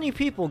so many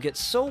people get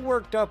so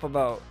worked up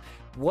about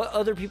what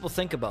other people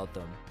think about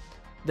them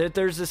that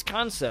there's this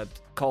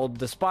concept called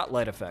the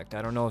spotlight effect.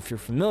 I don't know if you're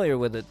familiar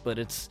with it, but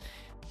it's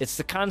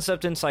the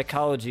concept in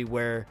psychology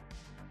where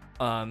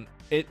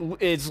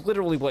it's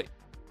literally what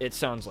it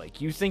sounds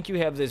like. You think you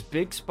have this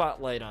big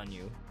spotlight on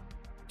you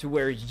to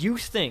where you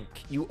think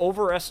you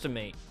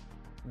overestimate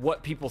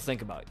what people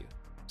think about you.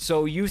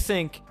 So you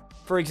think,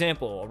 for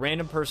example, a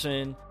random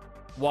person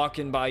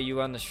walking by you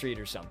on the street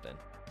or something,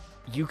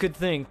 you could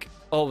think,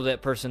 oh,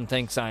 that person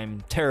thinks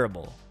I'm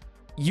terrible.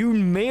 You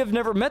may have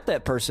never met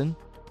that person,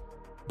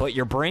 but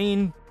your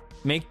brain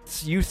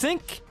makes you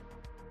think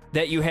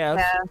that you have.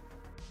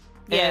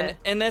 Yeah.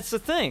 And that's the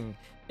thing.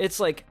 It's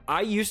like,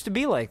 I used to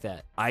be like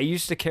that. I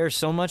used to care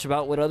so much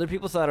about what other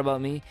people thought about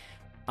me.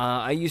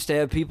 I used to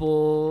have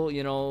people, say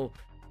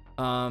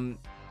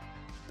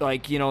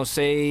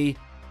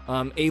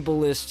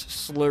ableist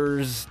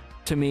slurs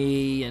to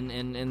me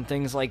and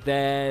things like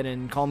that,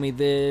 and call me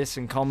this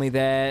and call me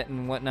that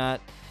and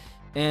whatnot.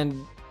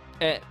 And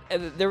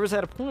there was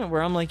at a point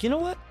where I'm like, you know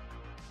what?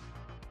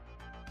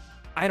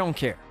 I don't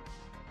care.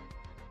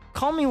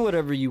 Call me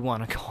whatever you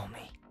want to call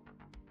me.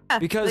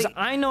 Because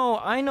I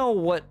know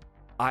what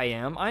I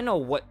am. I know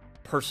what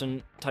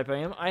person type I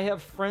am. I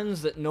have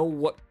friends that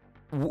know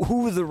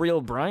who the real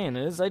Brian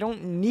is. I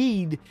don't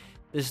need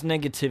this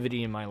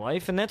negativity in my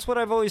life, and that's what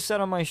I've always said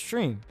on my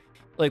stream.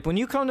 Like, when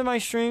you come to my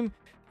stream,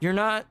 you're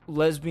not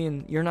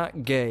lesbian, you're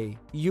not gay.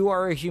 You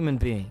are a human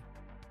being.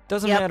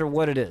 Doesn't matter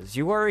what it is.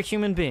 You are a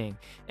human being.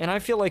 And I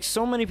feel like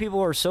so many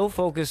people are so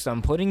focused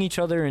on putting each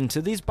other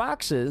into these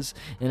boxes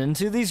and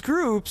into these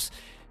groups,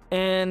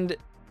 and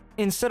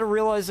instead of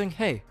realizing,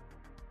 hey,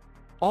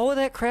 all of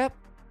that crap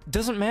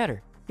doesn't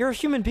matter. You're a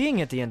human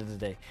being at the end of the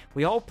day.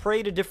 We all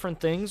pray to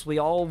different things. We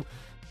all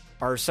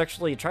are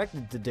sexually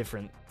attracted to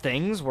different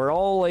things. We're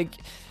all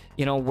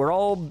we're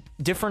all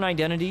different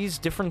identities.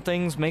 Different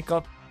things make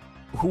up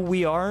who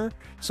we are.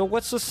 So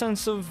what's the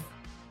sense of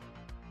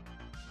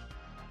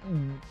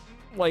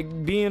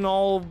being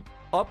all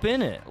up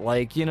in it?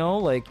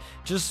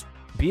 Just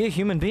be a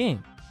human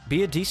being.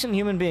 Be a decent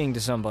human being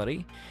to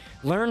somebody.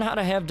 Learn how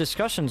to have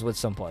discussions with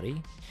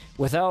somebody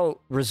without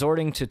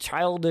resorting to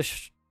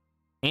childish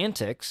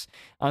antics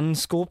on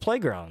school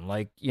playground,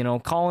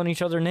 calling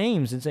each other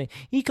names and saying,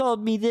 he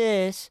called me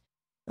this.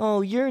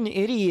 Oh, you're an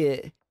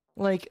idiot.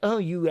 Oh,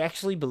 you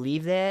actually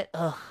believe that?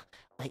 Oh,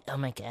 oh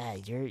my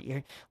God,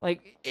 you're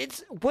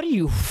it's, what are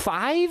you,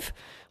 5?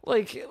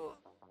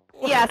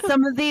 Yeah,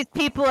 some of these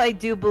people I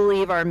do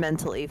believe are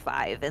mentally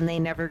 5, and they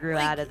never grew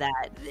out of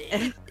that.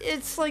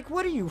 It's like,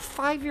 what are you,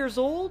 5 years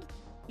old?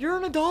 You're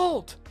an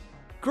adult.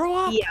 Grow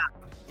up. Yeah.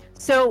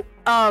 So,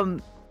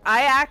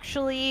 I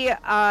actually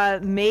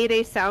made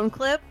a sound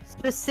clip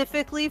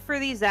specifically for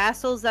these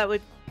assholes that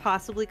would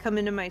possibly come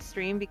into my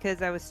stream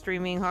because I was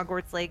streaming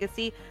Hogwarts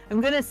Legacy. I'm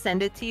gonna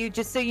send it to you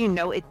just so you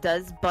know it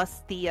does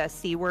bust the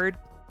C word.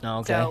 Oh,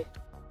 okay. So,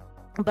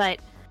 but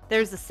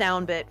there's a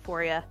sound bit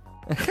for you.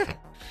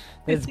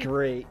 It's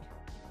great.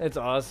 It's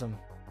awesome.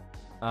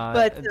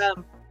 But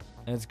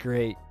it's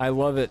great. I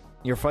love it.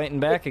 You're fighting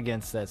back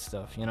against that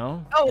stuff, you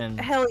know? Oh,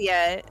 hell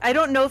yeah. I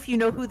don't know if you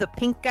know who the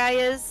pink guy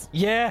is.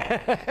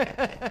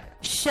 Yeah.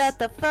 Shut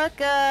the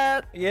fuck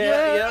up.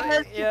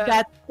 Yeah.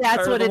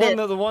 That's what it is.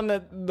 The one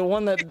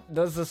that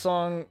does the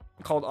song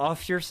called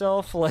Off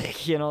Yourself,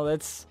 like, you know,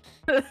 it's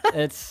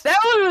that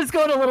one was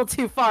going a little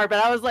too far, but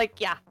I was like,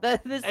 yeah.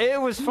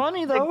 It was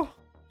funny though.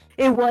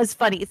 It was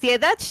funny. See,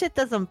 that shit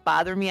doesn't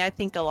bother me. I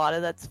think a lot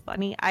of that's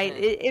funny.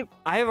 I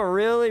have a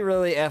really,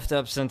 really effed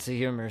up sense of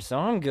humor, so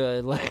I'm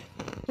good. Like,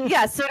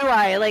 yeah, so do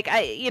I. Like,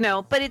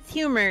 but it's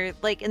humor.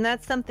 Like, and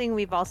that's something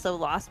we've also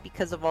lost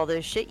because of all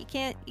this shit. You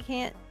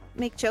can't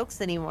make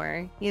jokes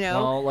anymore. You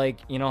know. Well, like,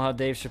 you know how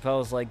Dave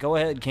Chappelle's like, go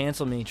ahead,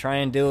 cancel me, try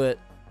and do it,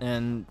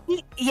 and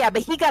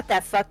but he got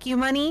that fuck you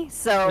money,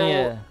 so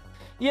and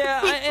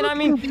I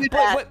mean,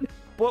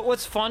 but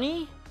what's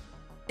funny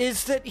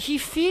is that he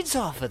feeds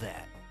off of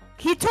that.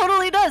 He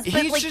totally does.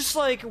 But he's just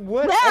like,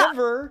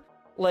 whatever.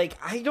 Yeah. Like,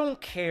 I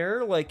don't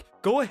care. Like,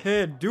 go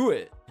ahead, do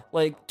it.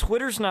 Like,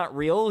 Twitter's not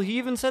real. He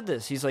even said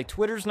this. He's like,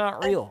 Twitter's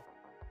not real.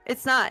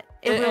 It's not.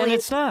 And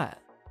it's not.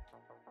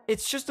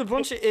 It's just a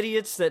bunch of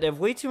idiots that have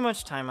way too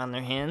much time on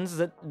their hands,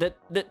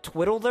 that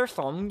twiddle their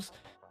thumbs,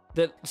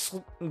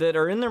 that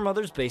are in their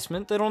mother's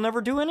basement, that'll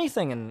never do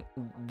anything in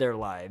their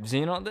lives,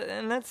 you know?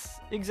 And that's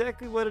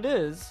exactly what it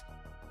is.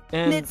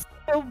 And it's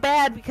so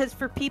bad because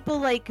for people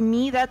like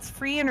me, that's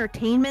free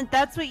entertainment.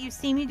 That's what you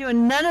see me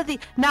doing. Not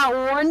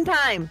one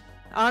time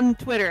on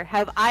Twitter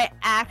have I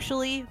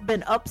actually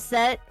been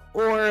upset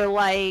or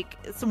like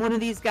one of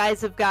these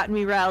guys have gotten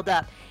me riled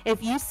up.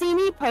 If you see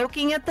me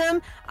poking at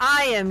them,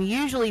 I am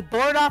usually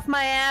bored off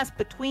my ass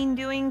between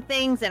doing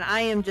things and I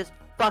am just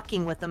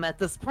fucking with them at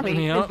this point.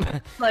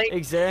 Yep. Like,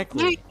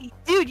 exactly.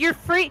 Dude, you're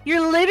free.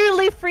 You're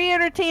literally free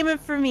entertainment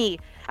for me.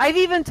 I've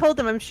even told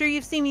them, I'm sure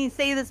you've seen me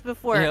say this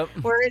before,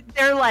 where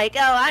they're like,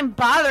 oh, I'm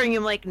bothering you.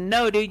 I'm like,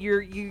 no, dude,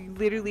 you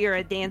literally are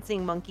a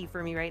dancing monkey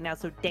for me right now,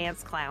 so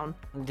dance, clown.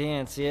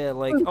 Dance, yeah,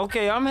 like,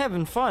 okay, I'm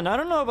having fun. I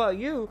don't know about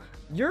you.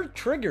 You're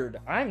triggered.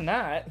 I'm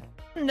not.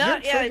 You're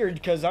triggered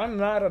because I'm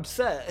not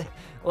upset.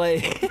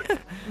 Like,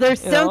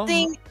 there's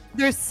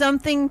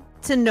something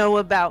to know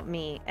about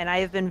me, and I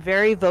have been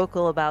very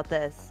vocal about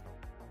this.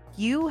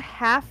 You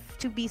have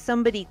to be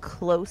somebody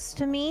close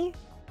to me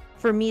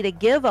for me to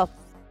give a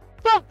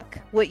fuck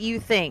what you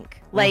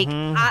think. Like,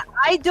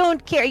 I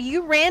don't care.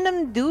 You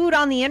random dude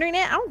on the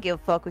internet, I don't give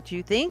a fuck what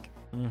you think.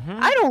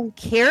 I don't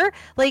care.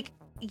 Like,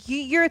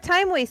 you're a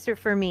time waster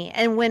for me.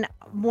 And when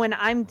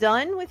I'm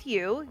done with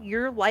you,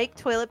 you're like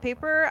toilet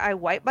paper I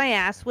wipe my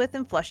ass with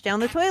and flush down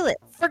the toilet.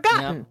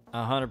 Forgotten.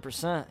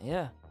 100%,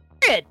 yeah.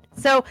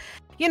 So,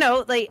 you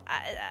know, like,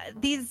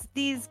 these,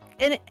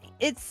 and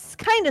it's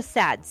kind of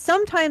sad.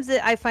 Sometimes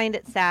I find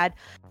it sad.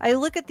 I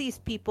look at these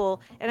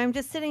people and I'm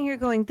just sitting here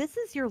going, this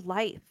is your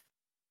life.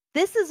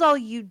 This is all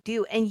you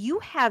do, and you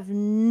have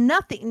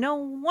nothing. No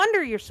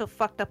wonder you're so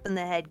fucked up in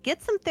the head.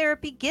 Get some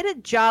therapy, get a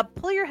job,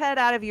 pull your head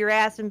out of your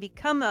ass, and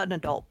become an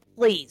adult,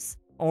 please.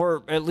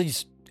 Or at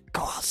least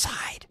go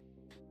outside.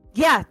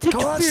 Yeah,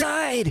 go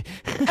outside.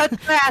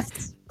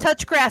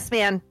 Touch grass,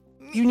 man.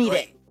 You need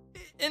it.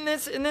 And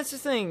that's the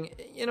thing.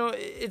 You know,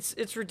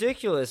 it's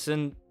ridiculous.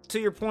 And to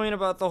your point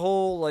about the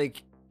whole,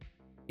 like,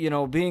 you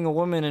know, being a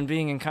woman and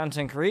being in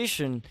content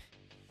creation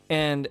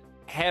and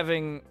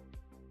having,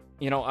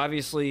 you know,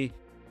 obviously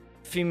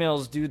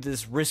females do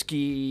this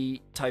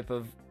risque,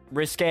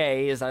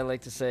 as I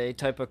like to say,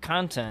 type of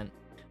content,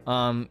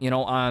 you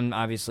know, on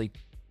obviously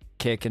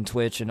Kick and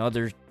Twitch and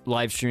other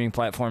live streaming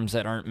platforms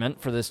that aren't meant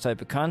for this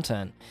type of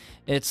content.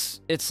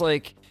 It's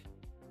like,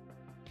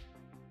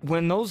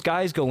 when those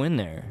guys go in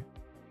there,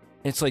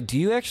 it's like, do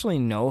you actually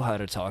know how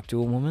to talk to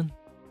a woman?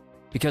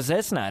 Because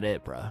that's not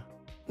it, bruh.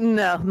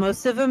 No,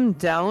 most of them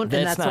don't, that's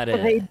and that's not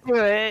why they do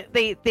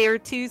it. They're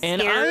too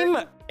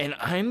scared. And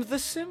I'm the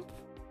simp.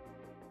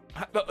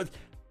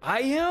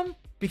 I am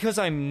because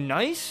I'm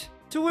nice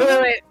to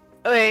women.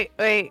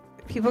 Wait.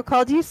 People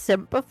called you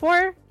simp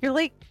before? You're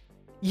like,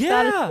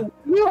 yeah.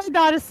 You are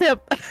not a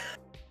simp.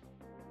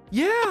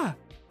 Yeah.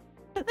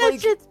 That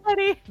shit's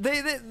funny.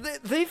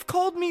 They've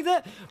called me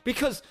that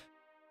because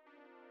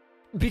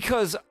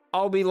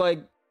I'll be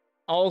like,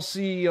 I'll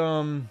see,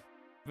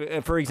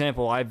 for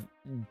example, I've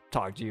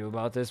talked to you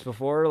about this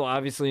before,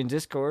 obviously in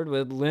Discord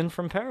with Lynn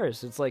from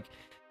Paris. It's like,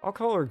 I'll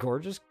call her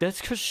gorgeous. That's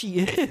because she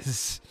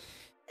is.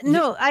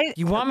 No,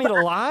 You want me to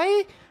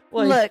lie?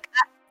 Like, look,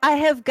 I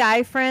have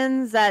guy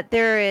friends that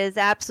there is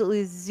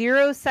absolutely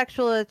zero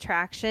sexual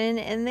attraction,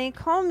 and they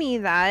call me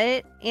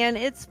that, and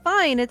it's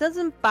fine. It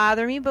doesn't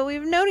bother me, but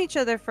we've known each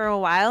other for a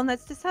while, and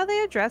that's just how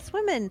they address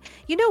women.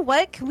 You know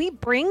what? Can we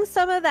bring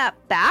some of that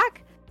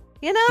back?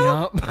 You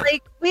know, Yep.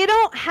 like we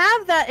don't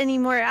have that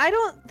anymore. I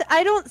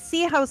don't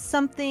see how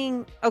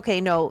something.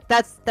 Okay, no,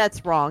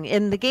 that's wrong.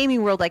 In the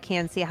gaming world, I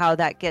can see how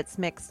that gets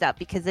mixed up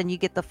because then you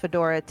get the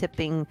fedora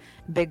tipping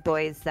big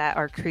boys that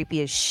are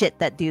creepy as shit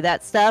that do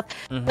that stuff.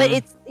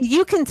 But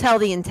you can tell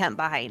the intent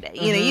behind it.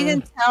 You know, you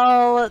can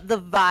tell the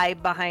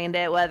vibe behind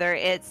it, whether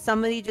it's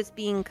somebody just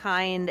being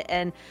kind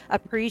and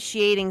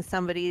appreciating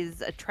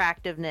somebody's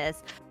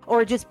attractiveness,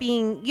 or just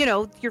being, you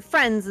know, your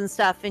friends and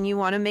stuff, and you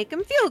want to make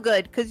them feel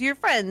good because you're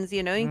friends,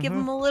 you know, and give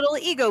them a little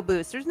ego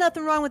boost. There's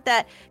nothing wrong with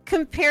that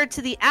compared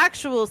to the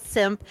actual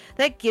simp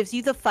that gives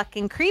you the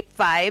fucking creep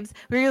vibes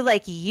where you're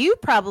like, you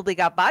probably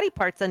got body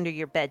parts under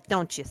your bed,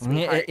 don't you,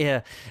 sweetheart?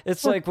 Yeah.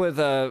 It's like with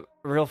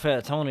Real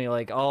Fat Tony,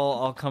 like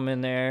I'll come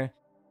in there,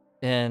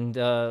 and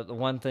the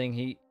one thing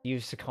he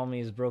used to call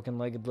me is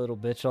broken-legged little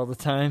bitch all the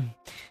time.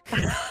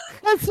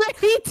 That's what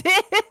he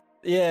did.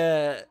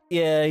 Yeah,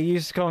 he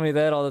used to call me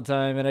that all the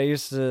time, and I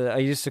used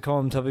to call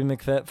him Tubby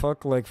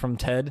McFatfuck, like from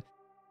Ted,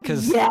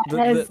 because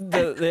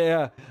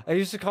I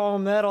used to call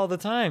him that all the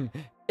time,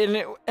 and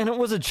it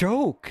was a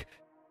joke,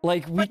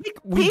 like we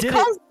did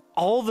it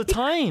all the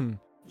time.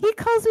 He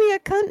calls me a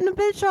cunt and a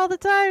bitch all the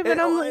time,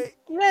 and I'm like,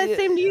 yeah,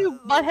 same to you,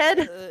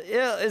 butthead.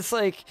 Yeah, it's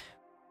like,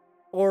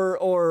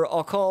 or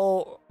I'll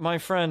call my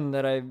friend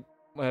that I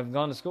have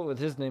gone to school with.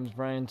 His name's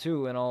Brian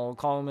too, and I'll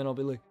call him and I'll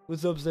be like,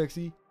 "What's up,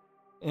 sexy?"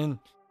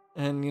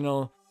 And you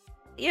know,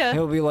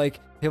 he'll be like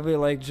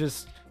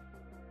just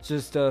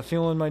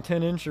feeling my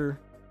 10-incher,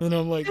 and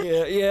I'm like,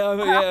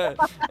 yeah,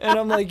 and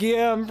I'm like,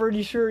 yeah, I'm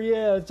pretty sure,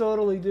 yeah,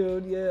 totally,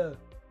 dude, yeah,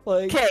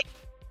 like. Okay,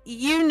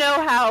 you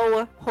know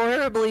how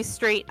horribly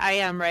straight I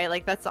am, right?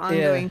 Like that's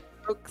ongoing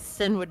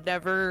jokes and would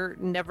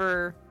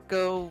never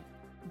go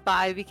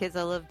by because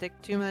I love dick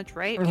too much,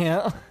 right?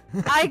 Yeah.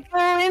 I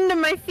go into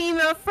my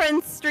female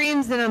friends'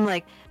 streams and I'm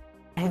like,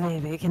 hey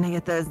baby, can I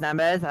get those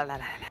numbers?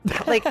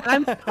 Like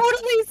I'm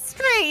totally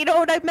straight, you know,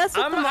 when I mess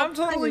with them. I'm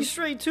totally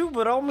straight too,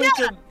 but I'll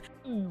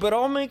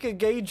make a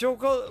gay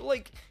joke.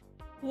 Like,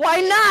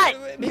 why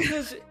not?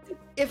 Because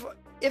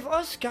if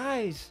us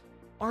guys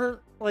aren't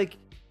like,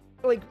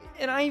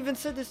 and I even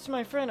said this to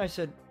my friend. I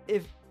said,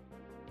 if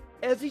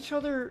as each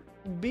other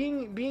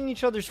being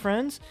each other's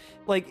friends,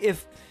 like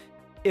if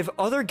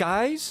other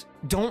guys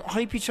don't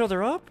hype each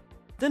other up,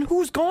 then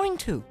who's going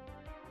to?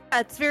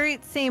 It's very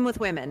same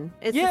with women.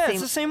 It's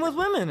the same with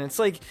women. It's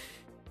like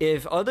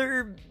if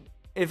other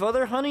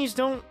honeys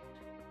don't,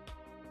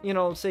 you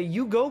know, say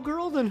you go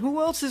girl, then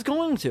who else is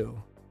going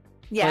to?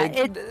 Yeah,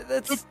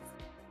 like,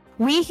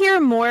 we hear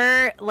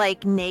more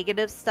like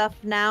negative stuff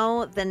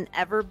now than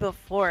ever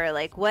before.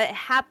 Like what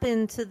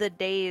happened to the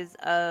days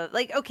of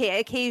like, okay,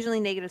 occasionally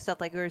negative stuff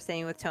like we were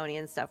saying with Tony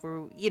and stuff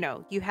where, you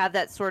know, you have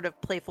that sort of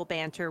playful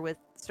banter with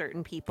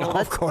certain people. Oh,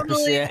 of course,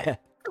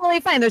 totally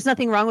fine. There's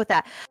nothing wrong with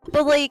that.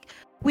 But like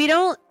we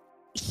don't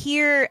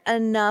hear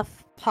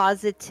enough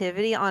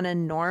positivity on a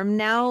norm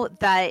now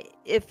that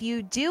if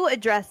you do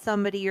address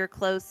somebody you're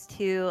close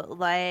to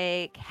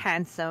like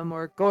handsome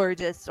or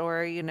gorgeous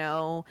or, you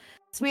know,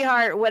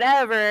 sweetheart,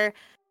 whatever,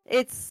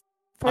 it's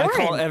foreign. I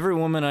call every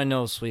woman I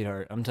know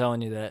sweetheart. I'm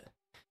telling you that.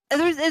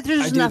 There's I do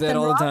nothing that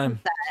all wrong the time.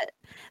 With that.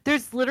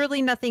 There's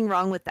literally nothing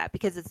wrong with that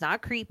because it's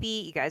not creepy.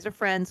 You guys are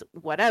friends,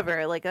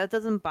 whatever. Like that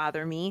doesn't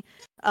bother me.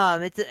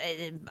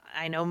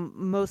 I know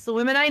most of the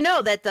women I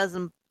know that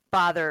doesn't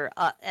bother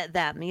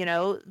them, you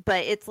know.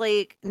 But it's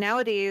like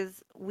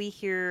nowadays we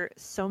hear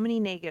so many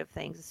negative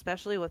things,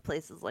 especially with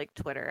places like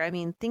Twitter. I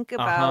mean, think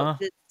about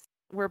this.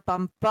 We're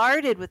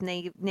bombarded with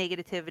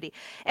negativity,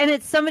 and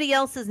it's somebody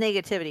else's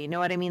negativity. You know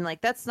what I mean? Like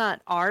that's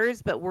not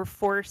ours, but we're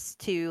forced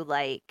to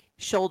like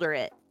shoulder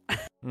it.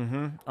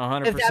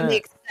 100%. If that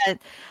makes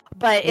sense.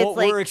 But it's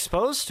like we're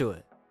exposed to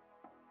it.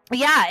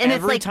 Yeah, and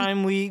every it's like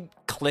time we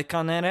click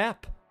on that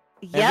app.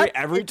 Yep,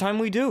 every time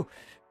we do,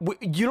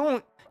 you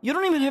don't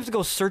even have to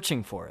go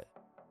searching for it.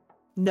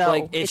 No,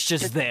 like it's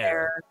just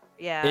there.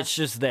 Yeah, it's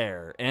just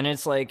there, and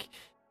it's like,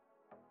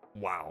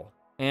 wow.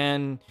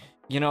 And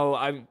you know,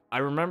 I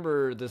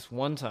remember this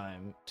one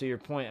time. To your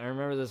point, I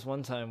remember this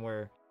one time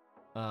where,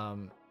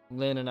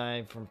 Lynn and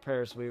I from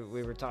Paris, we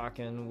were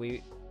talking.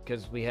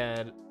 Because we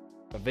had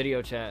a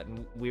video chat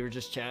and we were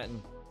just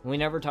chatting. We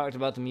never talked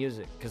about the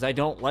music because I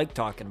don't like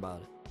talking about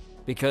it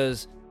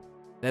because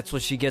that's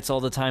what she gets all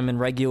the time in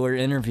regular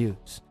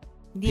interviews.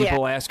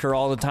 People ask her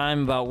all the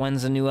time about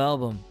when's the new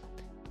album.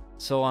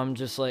 So I'm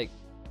just like,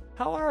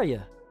 how are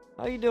you?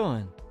 How you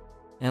doing?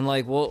 And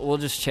like we'll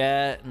just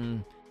chat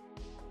and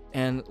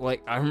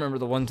like I remember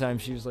the one time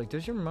she was like,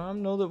 does your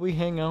mom know that we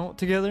hang out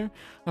together?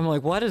 I'm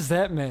like, why does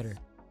that matter?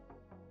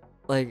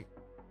 Like,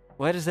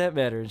 why does that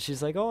matter? And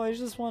she's like, oh, I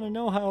just want to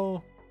know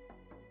how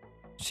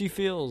she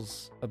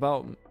feels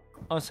about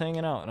us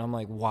hanging out. And I'm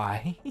like,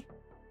 why?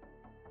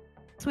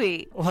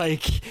 Sweet.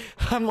 Like,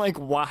 I'm like,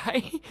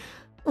 why?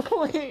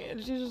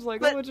 And she's just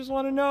like, oh, I just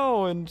want to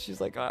know. And she's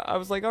like, I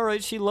was like, all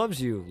right, she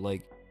loves you.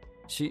 Like,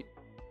 she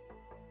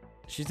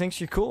thinks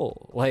you're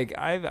cool. Like,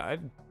 I've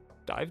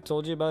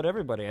told you about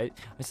everybody. I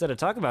said I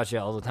talk about you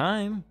all the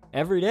time,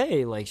 every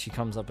day. Like, she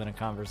comes up in a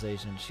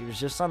conversation. She was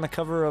just on the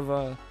cover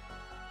of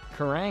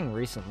Kerrang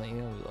recently,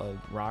 a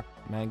rock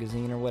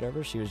magazine or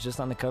whatever. She was just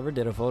on the cover,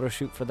 did a photo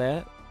shoot for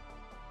that.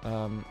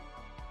 And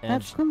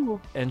That's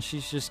cool. And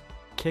she's just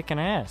kicking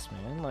ass,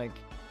 man. Like,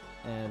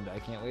 and I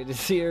can't wait to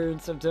see her in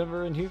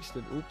September in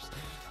Houston. Oops,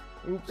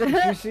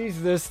 if she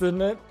sees this,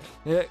 then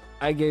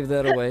I gave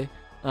that away.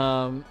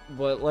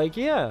 But like,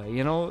 yeah,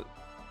 you know,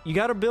 you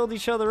got to build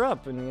each other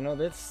up, and you know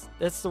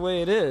that's the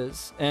way it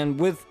is. And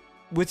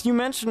with you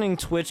mentioning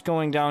Twitch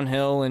going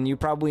downhill, and you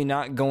probably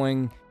not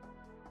going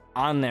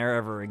on there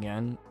ever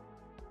again,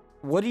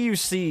 what do you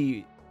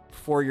see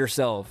for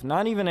yourself?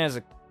 Not even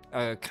as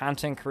a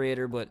content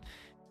creator, but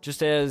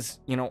just as,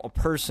 you know, a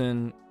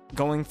person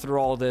going through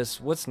all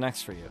this. What's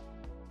next for you?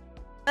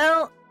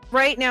 Well,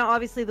 right now,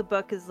 obviously the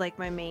book is like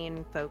my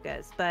main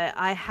focus, but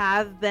I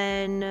have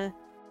been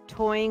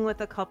toying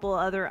with a couple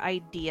other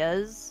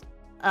ideas.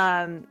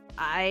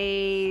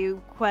 I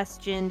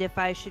questioned if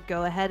I should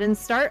go ahead and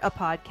start a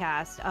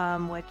podcast,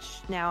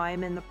 which now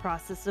I'm in the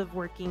process of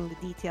working the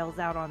details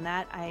out on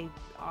that. I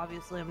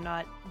obviously am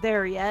not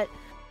there yet,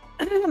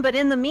 but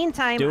in the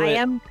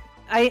meantime,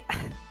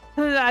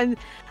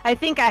 I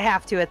think I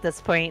have to at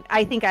this point.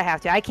 I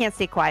can't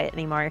stay quiet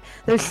anymore.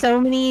 There's so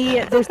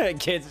many. I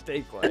can't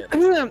stay quiet.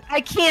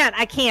 I can't.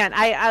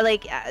 I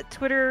like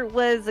Twitter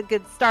was a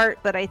good start,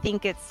 but I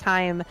think it's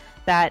time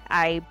that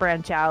I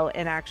branch out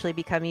and actually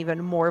become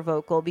even more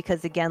vocal,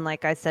 because again,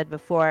 like I said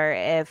before,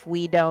 if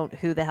we don't,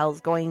 who the hell's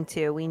going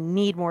to? We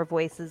need more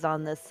voices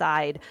on this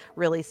side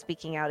really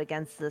speaking out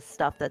against this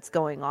stuff that's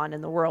going on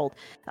in the world,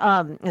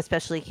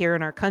 especially here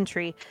in our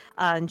country,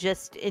 and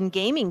just in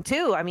gaming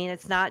too. I mean,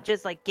 it's not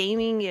just like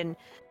gaming and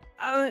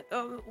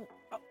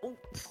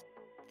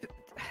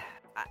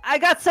I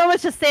got so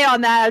much to say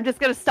on that. I'm just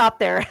gonna stop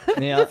there.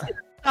 Yeah.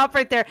 Stop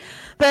right there.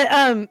 But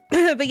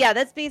but yeah,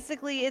 that's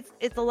basically it's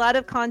a lot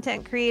of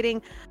content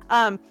creating.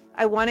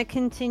 I want to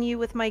continue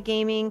with my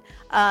gaming.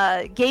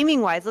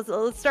 Gaming wise,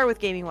 let's start with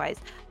gaming wise.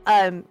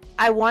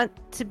 I want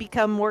to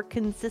become more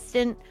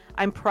consistent.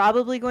 I'm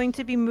probably going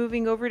to be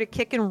moving over to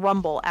Kick and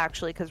Rumble,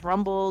 actually, because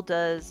Rumble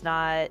does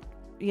not,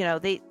 you know,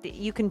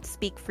 you can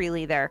speak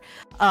freely there.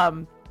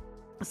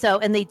 So,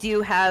 and they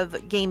do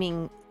have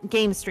game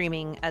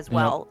streaming as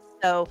well. Yep.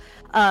 So,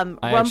 I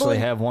Rumble actually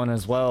have one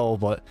as well,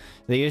 but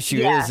the issue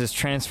is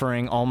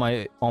transferring all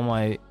my.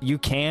 You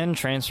can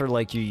transfer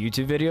like your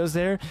YouTube videos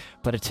there,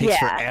 but it takes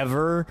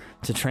forever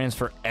to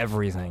transfer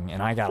everything,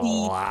 and I got a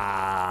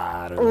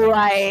lot of them,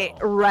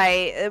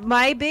 Right.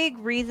 My big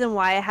reason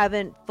why I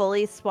haven't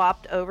fully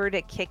swapped over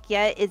to Kick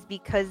yet is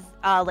because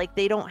like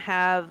they don't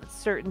have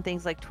certain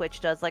things like Twitch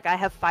does. Like I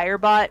have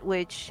Firebot,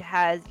 which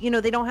has, you know,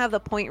 they don't have the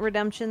point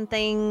redemption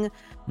thing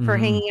for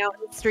hanging out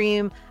in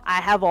stream. I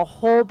have a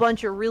whole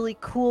bunch of really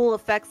cool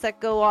effects that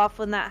go off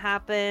when that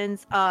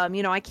happens.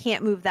 You know, I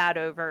can't move that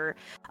over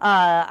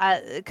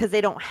because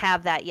they don't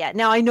have that yet.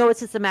 Now I know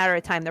it's just a matter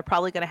of time. They're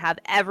probably going to have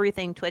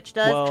everything Twitch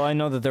does. Well, I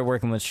know that they're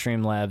working with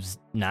Streamlabs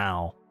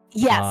now.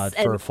 Yes,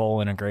 for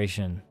full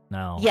integration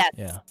now.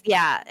 Yes,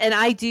 yeah, and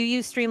I do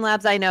use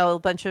Streamlabs. I know a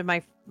bunch of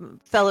my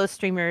fellow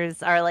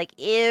streamers are like,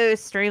 ew,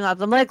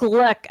 Streamlabs. I'm like,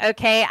 look,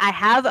 okay, I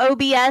have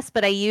OBS,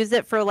 but I use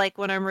it for like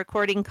when I'm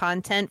recording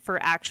content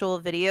for actual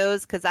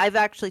videos, because I've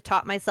actually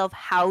taught myself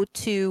how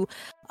to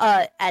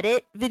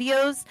edit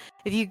videos.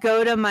 If you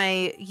go to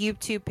my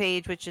YouTube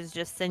page, which is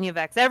just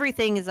Sinyavex,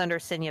 everything is under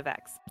Sinyavex.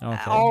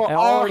 Okay. All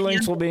our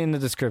links will be in the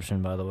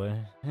description, by the way.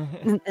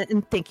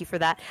 and thank you for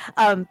that.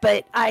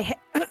 But I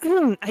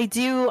I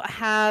do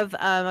have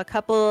a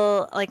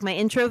couple, like my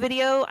intro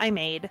video I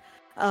made.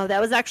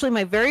 That was actually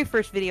my very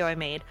first video I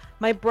made.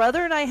 My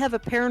brother and I have a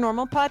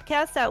paranormal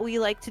podcast that we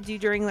like to do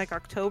during like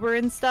October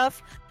and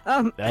stuff.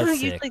 That's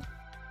sick.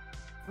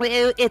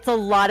 It's a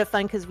lot of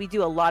fun because we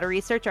do a lot of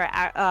research.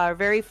 Our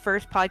very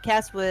first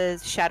podcast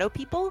was Shadow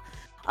People.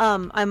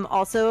 I'm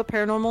also a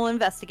paranormal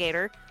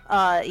investigator.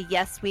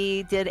 Yes,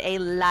 we did a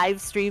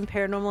live stream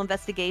paranormal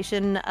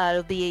investigation.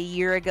 It'll be a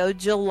year ago,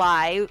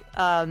 July.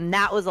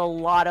 That was a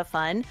lot of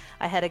fun.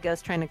 I had a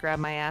ghost trying to grab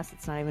my ass.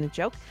 It's not even a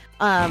joke.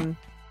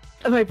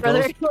 My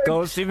brother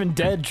ghost even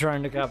dead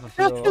trying to cop a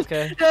feel.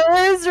 Okay. It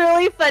was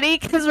really funny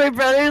because my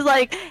brother's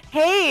like,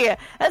 hey,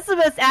 that's the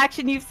best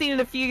action you've seen in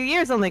a few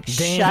years. I'm like,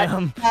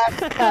 damn.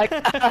 Shut up.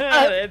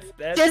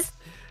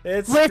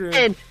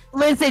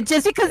 Listen,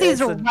 just because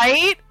he's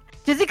right,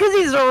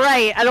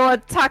 I don't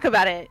want to talk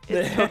about it.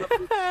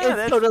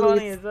 It's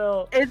totally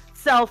it's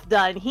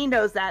self-done. He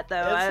knows that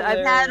though.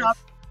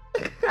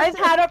 I've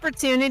had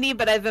opportunity,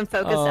 but I've been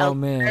focused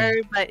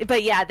elsewhere.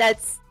 But yeah, that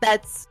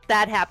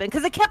happened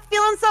because I kept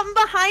feeling something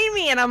behind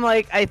me, and I'm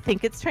like, I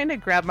think it's trying to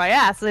grab my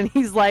ass, and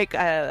he's like,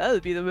 that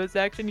would be the most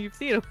action you've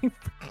seen. I'm like,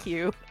 fuck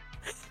you.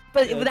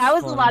 But that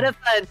was funny. A lot of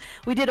fun.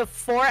 We did a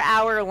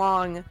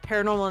 4-hour-long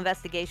paranormal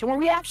investigation where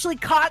we actually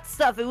caught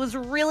stuff. It was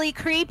really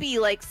creepy.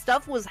 Like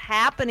stuff was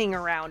happening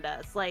around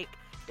us. Like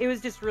it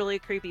was just really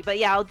creepy. But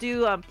yeah, I'll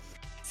do.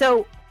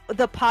 So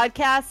the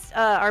podcast,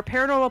 our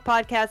paranormal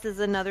podcast, is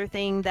another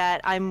thing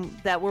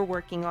that we're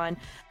working on.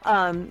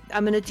 I'm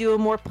gonna do a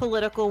more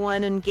political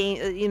one and game.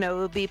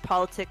 It'll be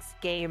politics,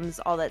 games,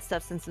 all that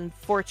stuff. Since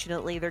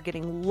unfortunately they're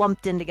getting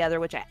lumped in together,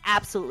 which I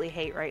absolutely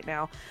hate right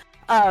now.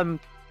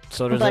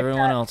 So does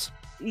everyone else.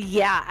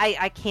 Yeah,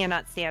 I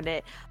cannot stand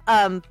it.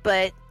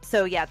 But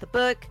so yeah, the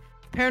book,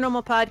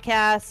 paranormal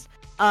podcast.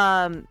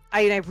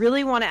 I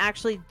really want to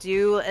actually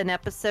do an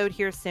episode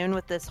here soon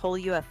with this whole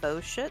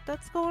UFO shit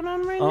that's going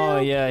on right now. Oh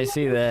yeah, I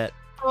see that.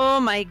 Oh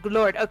my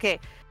lord. Okay.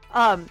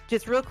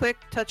 Just real quick,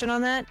 touching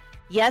on that.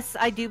 Yes,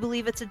 I do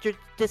believe it's a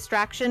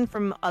distraction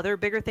from other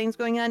bigger things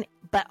going on,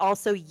 but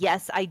also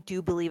yes, I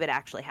do believe it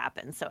actually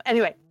happened. So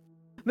anyway,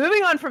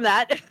 moving on from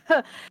that.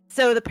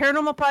 So the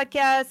paranormal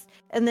podcast,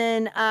 and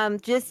then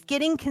just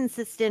getting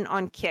consistent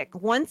on Kick.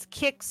 Once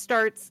Kick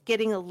starts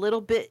getting a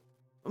little bit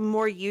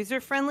more user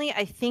friendly,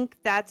 I think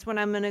that's when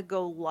I'm gonna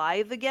go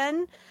live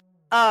again.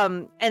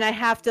 And I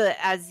have to,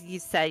 as you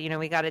said,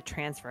 we got to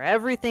transfer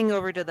everything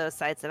over to those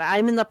sites, and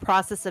I'm in the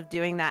process of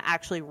doing that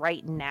actually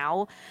right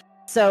now.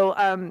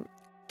 So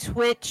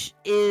Twitch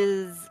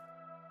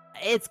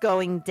it's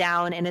going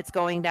down, and it's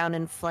going down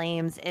in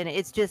flames, and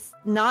it's just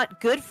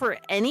not good for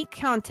any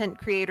content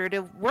creator to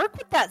work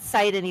with that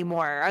site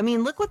anymore. I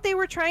mean, look what they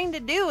were trying to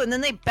do, and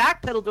then they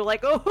backpedaled. They're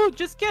like, oh,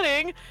 just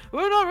kidding,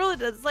 we're not really.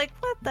 It's like,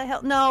 what the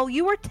hell? No,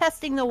 you were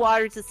testing the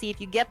waters to see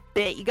if you get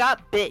bit. You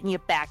got bit and you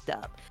backed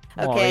up.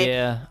 Okay. Oh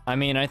yeah, I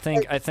mean, I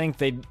think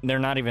they're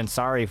not even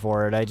sorry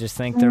for it. I just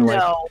think they're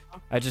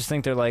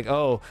like,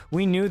 oh,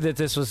 we knew that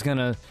this was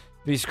gonna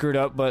be screwed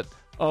up, but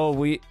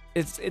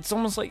it's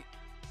almost like,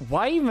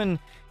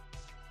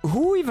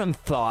 who even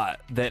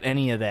thought that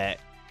any of that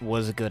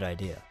was a good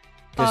idea?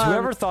 Because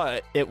whoever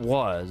thought it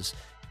was,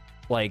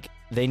 like,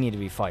 they need to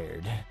be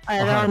fired. I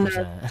don't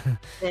know.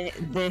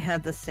 They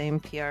had the same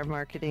PR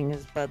marketing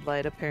as Bud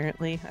Light,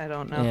 apparently. I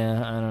don't know. Yeah,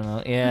 I don't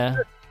know. Yeah.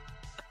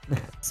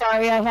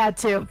 Sorry, I had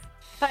to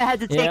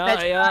take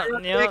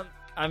that. Yeah.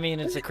 I mean,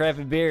 it's a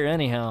crappy beer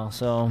anyhow,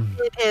 so.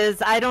 It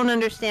is. I don't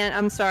understand.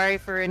 I'm sorry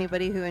for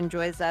anybody who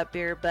enjoys that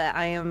beer, but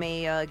I am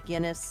a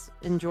Guinness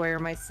enjoyer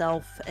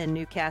myself, and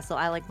Newcastle.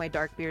 I like my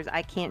dark beers.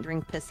 I can't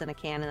drink piss in a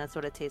can, and that's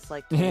what it tastes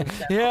like to me.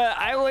 So. Yeah,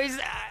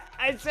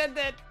 I said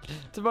that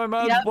to my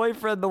mom's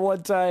boyfriend the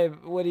one time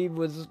when he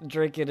was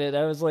drinking it.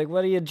 I was like,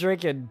 what are you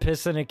drinking?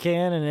 Piss in a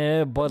can?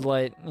 And Bud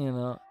Light,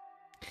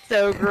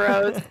 So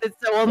gross. It's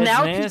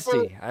now nasty.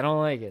 People... I don't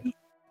like it.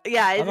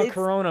 Yeah, I'm a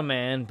Corona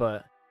man,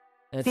 but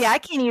see, I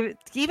can't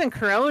even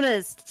Corona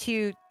is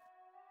too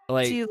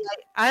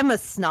I'm a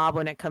snob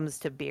when it comes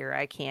to beer.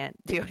 I can't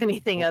do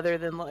anything other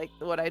than like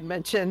what I'd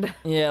mentioned.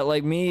 Yeah,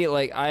 like me,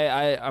 like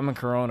I'm a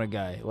Corona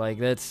guy. Like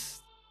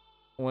that's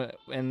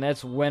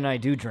when I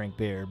do drink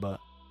beer, but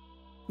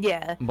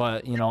yeah.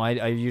 But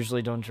I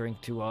usually don't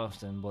drink too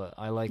often, but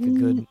I like a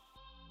good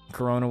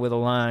Corona with a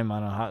lime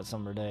on a hot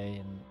summer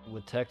day, and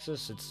with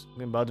Texas, it's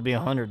about to be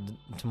 100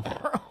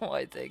 tomorrow,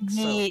 I think.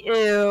 So.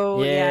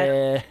 Ew.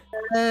 Yeah.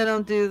 I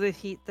don't do the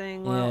heat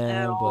thing well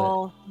at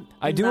all.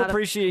 I do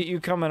appreciate you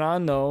coming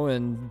on though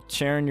and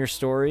sharing your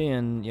story,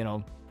 and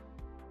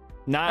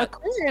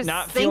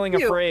not feeling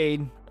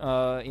afraid.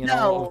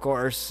 Of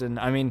course, and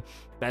I mean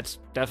that's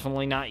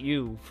definitely not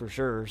you for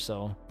sure.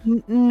 So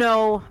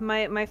no,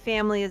 my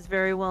family is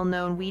very well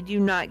known. We do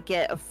not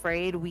get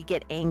afraid. We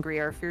get angry.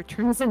 Our fear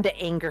turns into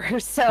anger.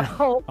 So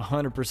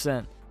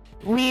 100%.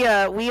 We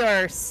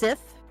are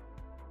Sith.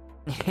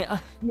 Yeah.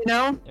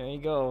 There you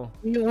go.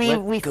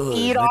 We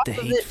feed off the of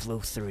hate it. flow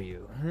through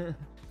you.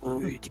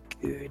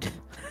 Good.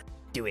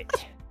 Do it.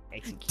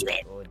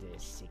 Execute order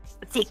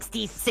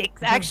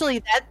 66.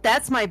 Actually,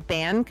 that's my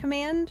band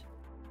command.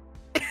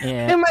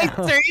 Yeah. In my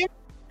stream.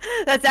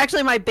 That's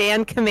actually my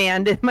band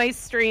command in my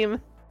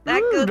stream.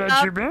 That's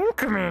your band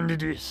command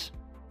it is.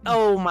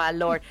 Oh my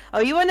lord. Oh,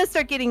 you want to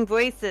start getting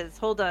voices?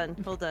 Hold on.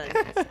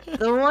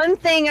 The one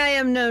thing I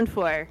am known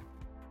for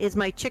is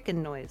my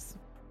chicken noise.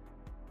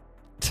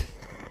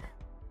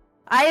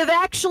 I have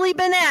actually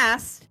been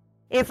asked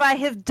if I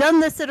have done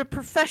this at a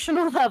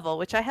professional level,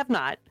 which I have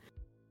not.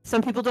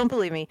 Some people don't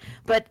believe me,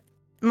 but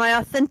my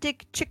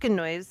authentic chicken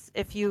noise,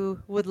 if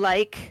you would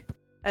like,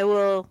 I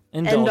will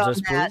indulge end on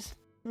us, that.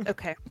 Please.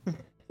 Okay.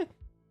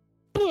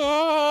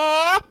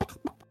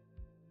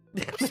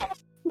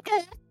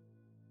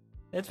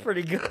 That's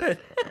pretty good.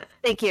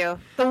 Thank you.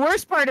 The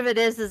worst part of it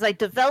is I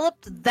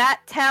developed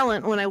that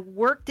talent when I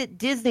worked at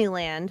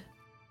Disneyland.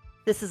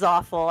 This is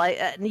awful.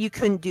 You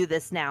couldn't do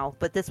this now,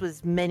 but this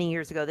was many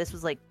years ago. This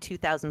was like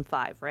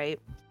 2005, right?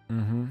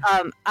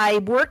 Mm-hmm. I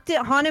worked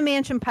at Haunted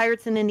Mansion,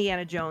 Pirates, and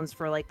Indiana Jones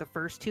for like the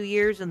first 2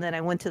 years, and then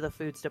I went to the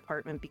foods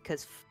department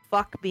because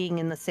fuck being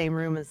in the same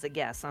room as the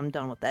guests. I'm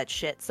done with that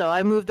shit. So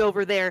I moved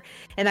over there,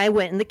 and I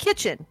went in the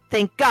kitchen.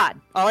 Thank God.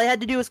 All I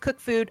had to do was cook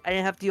food. I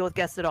didn't have to deal with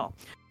guests at all.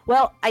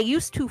 Well, I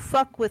used to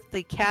fuck with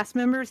the cast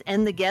members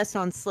and the guests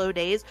on slow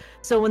days.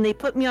 So when they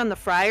put me on the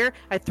fryer,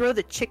 I throw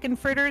the chicken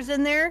fritters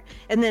in there,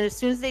 and then as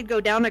soon as they'd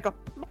go down, I go...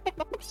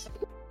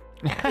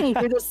 and you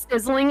hear the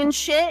sizzling and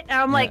shit.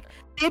 And I'm like,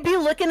 they'd be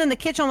looking in the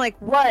kitchen. I'm like,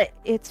 what?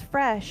 It's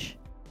fresh.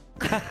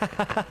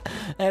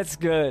 That's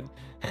good.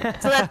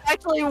 So that's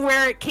actually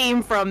where it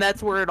came from.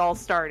 That's where it all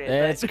started.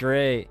 That's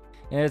great.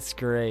 It's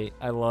great.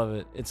 I love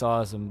it. It's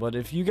awesome. But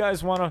if you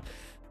guys want to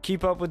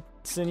keep up with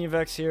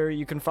Cinevex here,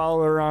 you can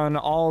follow her on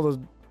all the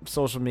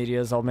social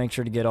medias. I'll make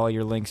sure to get all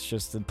your links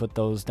just to put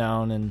those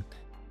down, and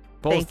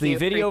both the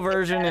video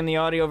version and the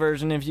audio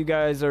version. If you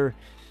guys are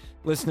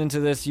listening to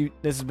this,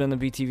 this has been the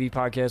BTV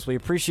podcast. We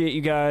appreciate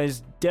you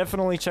guys.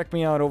 Definitely check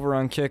me out over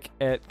on Kick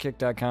at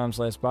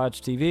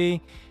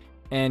kick.com/botchtv,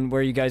 and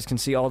where you guys can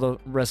see all the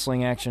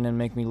wrestling action and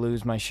make me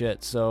lose my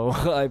shit. So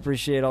I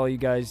appreciate all you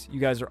guys. You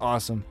guys are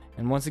awesome.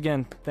 And once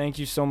again, thank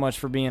you so much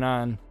for being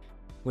on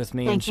with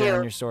me and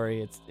sharing your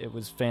story. It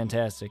was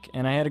fantastic,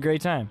 and I had a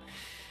great time.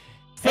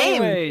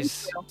 Same.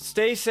 Anyways,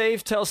 stay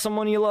safe. Tell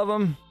someone you love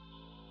them.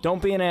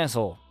 Don't be an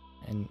asshole.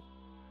 And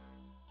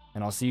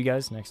I'll see you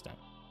guys next time.